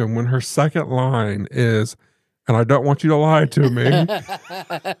conversation when her second line is, and I don't want you to lie to me. And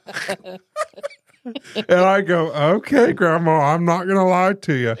I go, okay, Grandma, I'm not going to lie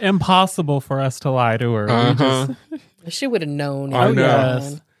to you. Impossible for us to lie to her. Uh-huh. She would have known. I know.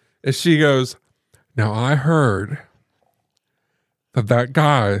 Yes. And she goes, now I heard that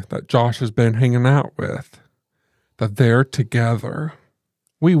guy that Josh has been hanging out with, that they're together.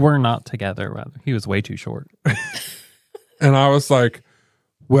 We were not together. Rather. He was way too short. And I was like,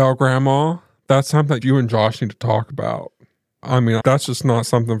 well, Grandma, that's something that you and Josh need to talk about. I mean, that's just not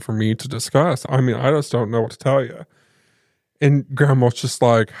something for me to discuss. I mean, I just don't know what to tell you. And Grandma's just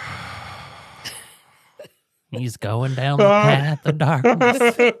like, He's going down the path of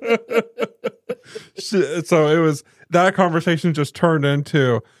darkness. So it was, that conversation just turned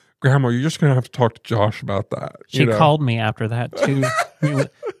into, Grandma, you're just going to have to talk to Josh about that. She called me after that too.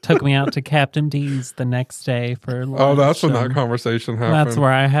 Took me out to Captain D's the next day for lunch. Oh, that's when that conversation happened. That's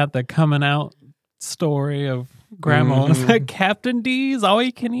where I had the coming out story of Grandma. Was like, Captain D's, all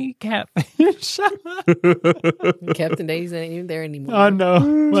you can eat catfish. Captain D's ain't even there anymore. I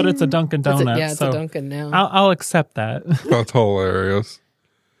know, but it's a Dunkin' Donuts. It's a Dunkin' now. I'll accept that. That's hilarious.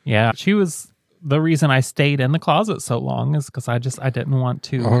 Yeah, she was the reason I stayed in the closet so long is because I didn't want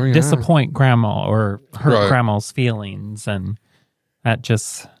to disappoint Grandma or hurt Grandma's feelings, and that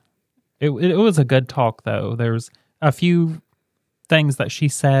just it was a good talk though. There's a few things that she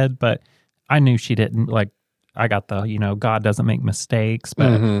said, but I knew she didn't like. I got the, God doesn't make mistakes.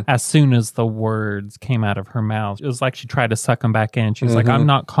 But as soon as the words came out of her mouth, it was like she tried to suck them back in. She was like, I'm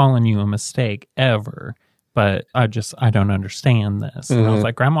not calling you a mistake ever, but I don't understand this. And I was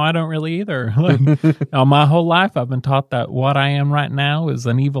like, Grandma, I don't really either. Like, my whole life I've been taught that what I am right now is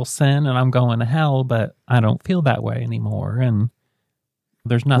an evil sin and I'm going to hell, but I don't feel that way anymore. And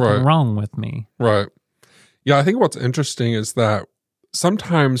there's nothing wrong with me. Right. Yeah, I think what's interesting is that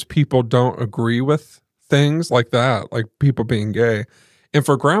sometimes people don't agree with things like that, like people being gay. And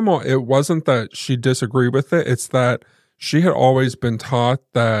for Grandma, it wasn't that she disagreed with it. It's that she had always been taught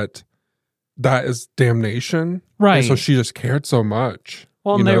that is damnation. Right. And so she just cared so much.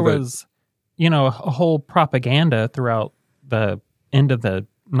 Well, and there was, a whole propaganda throughout the end of the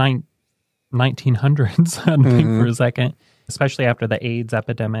 1900s, I think, for a second, especially after the AIDS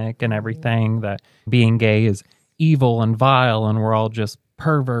epidemic and everything, that being gay is evil and vile and we're all just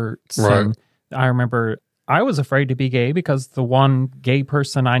perverts. Right. And I remember I was afraid to be gay because the one gay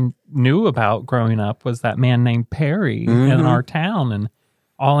person I knew about growing up was that man named Perry in our town. And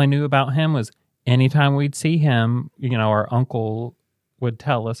all I knew about him was anytime we'd see him, our uncle would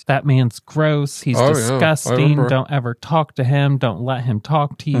tell us, that man's gross. He's disgusting. Yeah, don't ever talk to him. Don't let him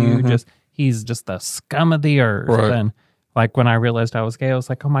talk to you. He's just the scum of the earth. Right. And like when I realized I was gay, I was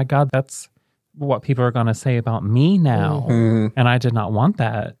like, oh my God, that's what people are going to say about me now. And I did not want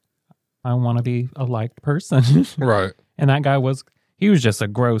that. I want to be a liked person. Right. And that guy he was just a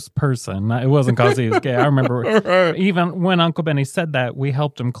gross person. It wasn't because he was gay. I remember even when Uncle Benny said that, we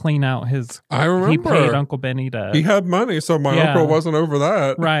helped him clean out his... I remember. He paid Uncle Benny to... He had money, so my uncle wasn't over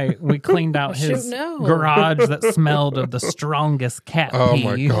that. Right. We cleaned out his garage that smelled of the strongest cat pee. Oh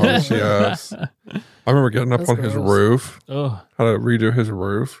my gosh, yes. I remember getting up on his roof. Ugh. How to redo his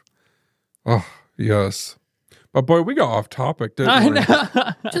roof. Oh, yes. But boy, we got off topic, didn't we?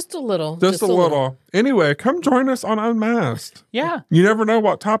 Just a little. Just a little. Anyway, come join us on Unmasked. Yeah. You never know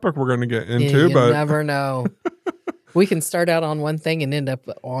what topic we're going to get into, you but never know. We can start out on one thing and end up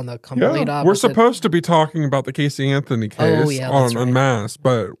on the complete opposite. We're supposed to be talking about the Casey Anthony case on Unmasked,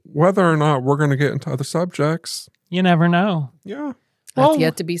 but whether or not we're going to get into other subjects, you never know. Yeah. That's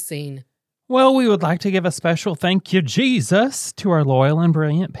yet to be seen. Well, we would like to give a special thank you, Jesus, to our loyal and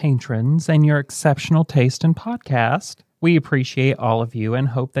brilliant patrons and your exceptional taste in podcast. We appreciate all of you and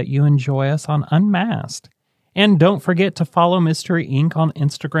hope that you enjoy us on Unmasked. And don't forget to follow Mystery Inc. on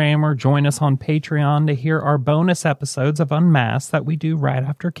Instagram or join us on Patreon to hear our bonus episodes of Unmasked that we do right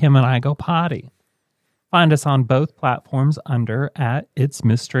after Kim and I go potty. Find us on both platforms under @It's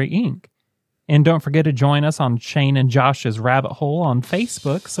Mystery Inc. And don't forget to join us on Shane and Josh's Rabbit Hole on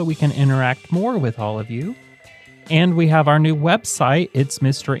Facebook so we can interact more with all of you. And we have our new website,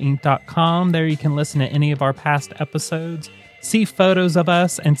 itsmysteryinc.com. There you can listen to any of our past episodes, see photos of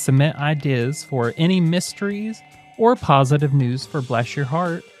us, and submit ideas for any mysteries or positive news for Bless Your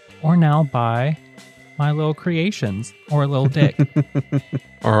Heart, or now buy my little creations or a little dick.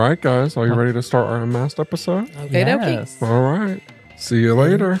 All right, guys. Are you ready to start our Unmasked episode? Okay, yes. All right. See you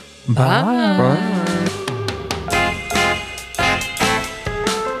later. Bye. Bye.